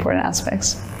most important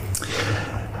aspects.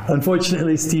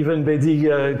 Unfortunately, Stephen Bedi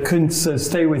couldn't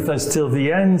stay with us till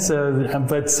the end,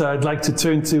 but I'd like to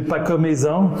turn to Pacôme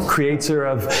Ezan, creator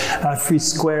of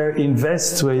Afrisquare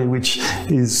Invest, which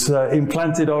is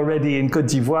implanted already in Côte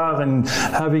d'Ivoire and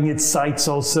having its sites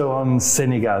also on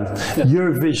Senegal. Yeah.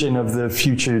 Your vision of the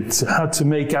future, how to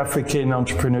make African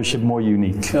entrepreneurship more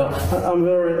unique. Yeah, I'm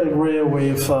very agree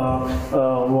with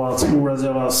what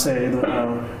Graziella said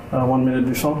 1 minute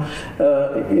before.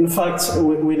 In fact,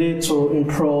 we need to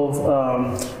improve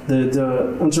the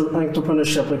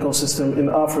entrepreneurship ecosystem in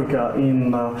Africa,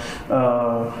 in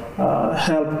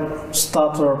help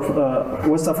startup,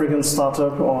 West African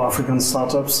startup or African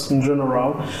startups in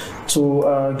general to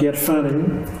get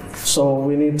funding. So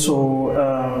we need to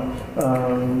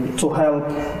help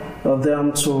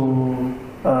them to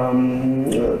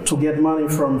get money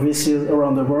from VCs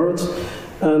around the world.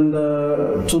 And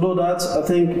to do that, I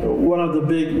think one of the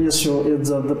big issues is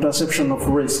the perception of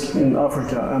risk in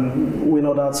Africa. And we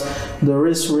know that the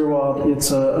risk reward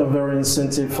is a very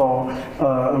incentive for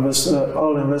all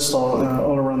investors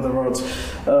all around the world.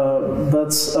 But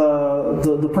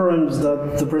the problem is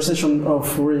that the perception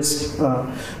of risk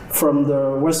from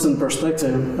the Western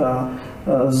perspective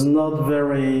is not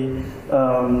very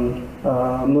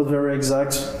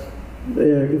exact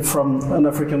from an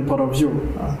African point of view.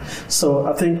 So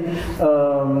I think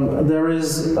there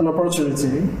is an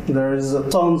opportunity, there is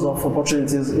tons of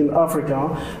opportunities in Africa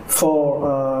for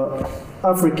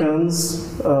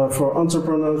Africans, for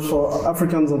entrepreneurs, for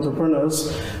African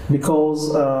entrepreneurs,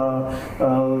 because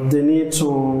they need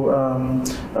to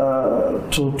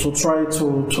try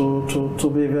to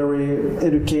be very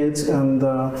educated and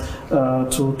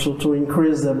to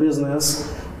increase their business.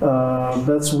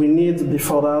 But we need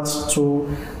before that to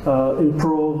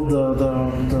improve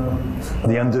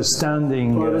the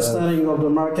understanding of the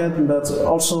market, but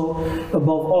also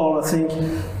above all, I think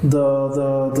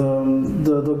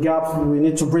the gap, we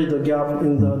need to bridge the gap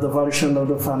in the valuation of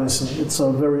the financing. It's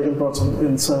very important.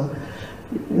 And this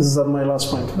is my last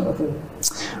point, I think.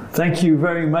 Thank you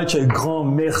very much. A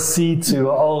grand merci to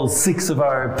all 6 of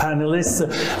our panelists.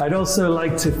 I'd also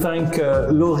like to thank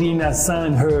Laurine Hassan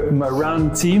and her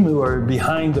Maran team, who are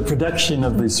behind the production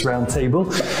of this roundtable.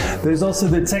 There's also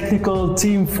the technical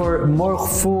team for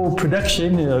Morpho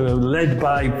Production, led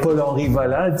by Paul-Henri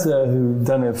Valade, who've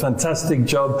done a fantastic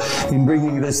job in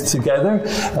bringing this together.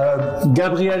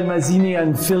 Gabriel Mazzini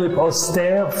and Philippe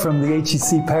Auster from the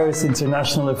HEC Paris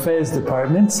International Affairs Department.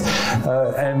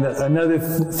 And another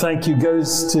thank you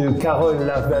goes to Carole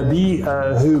Lavabi,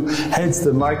 who heads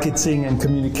the Marketing and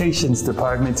Communications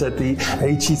Department at the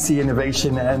HEC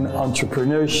Innovation and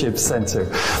Entrepreneurship Center.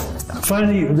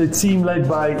 Finally, the team led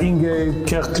by Inge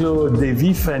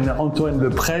Kerklo-Devif and Antoine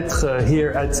Leprêtre here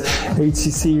at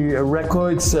HEC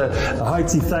Records. A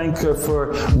hearty thank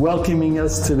for welcoming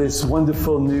us to this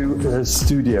wonderful new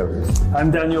studio. I'm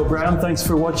Daniel Brown. Thanks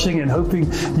for watching and hoping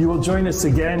you will join us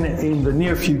again in the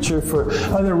near future for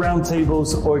other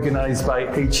roundtables organized by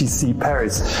HEC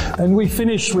Paris. And we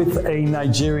finish with a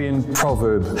Nigerian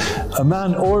proverb. A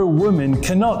man or a woman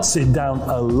cannot sit down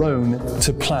alone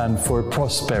to plan for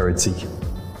prosperity.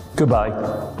 Goodbye.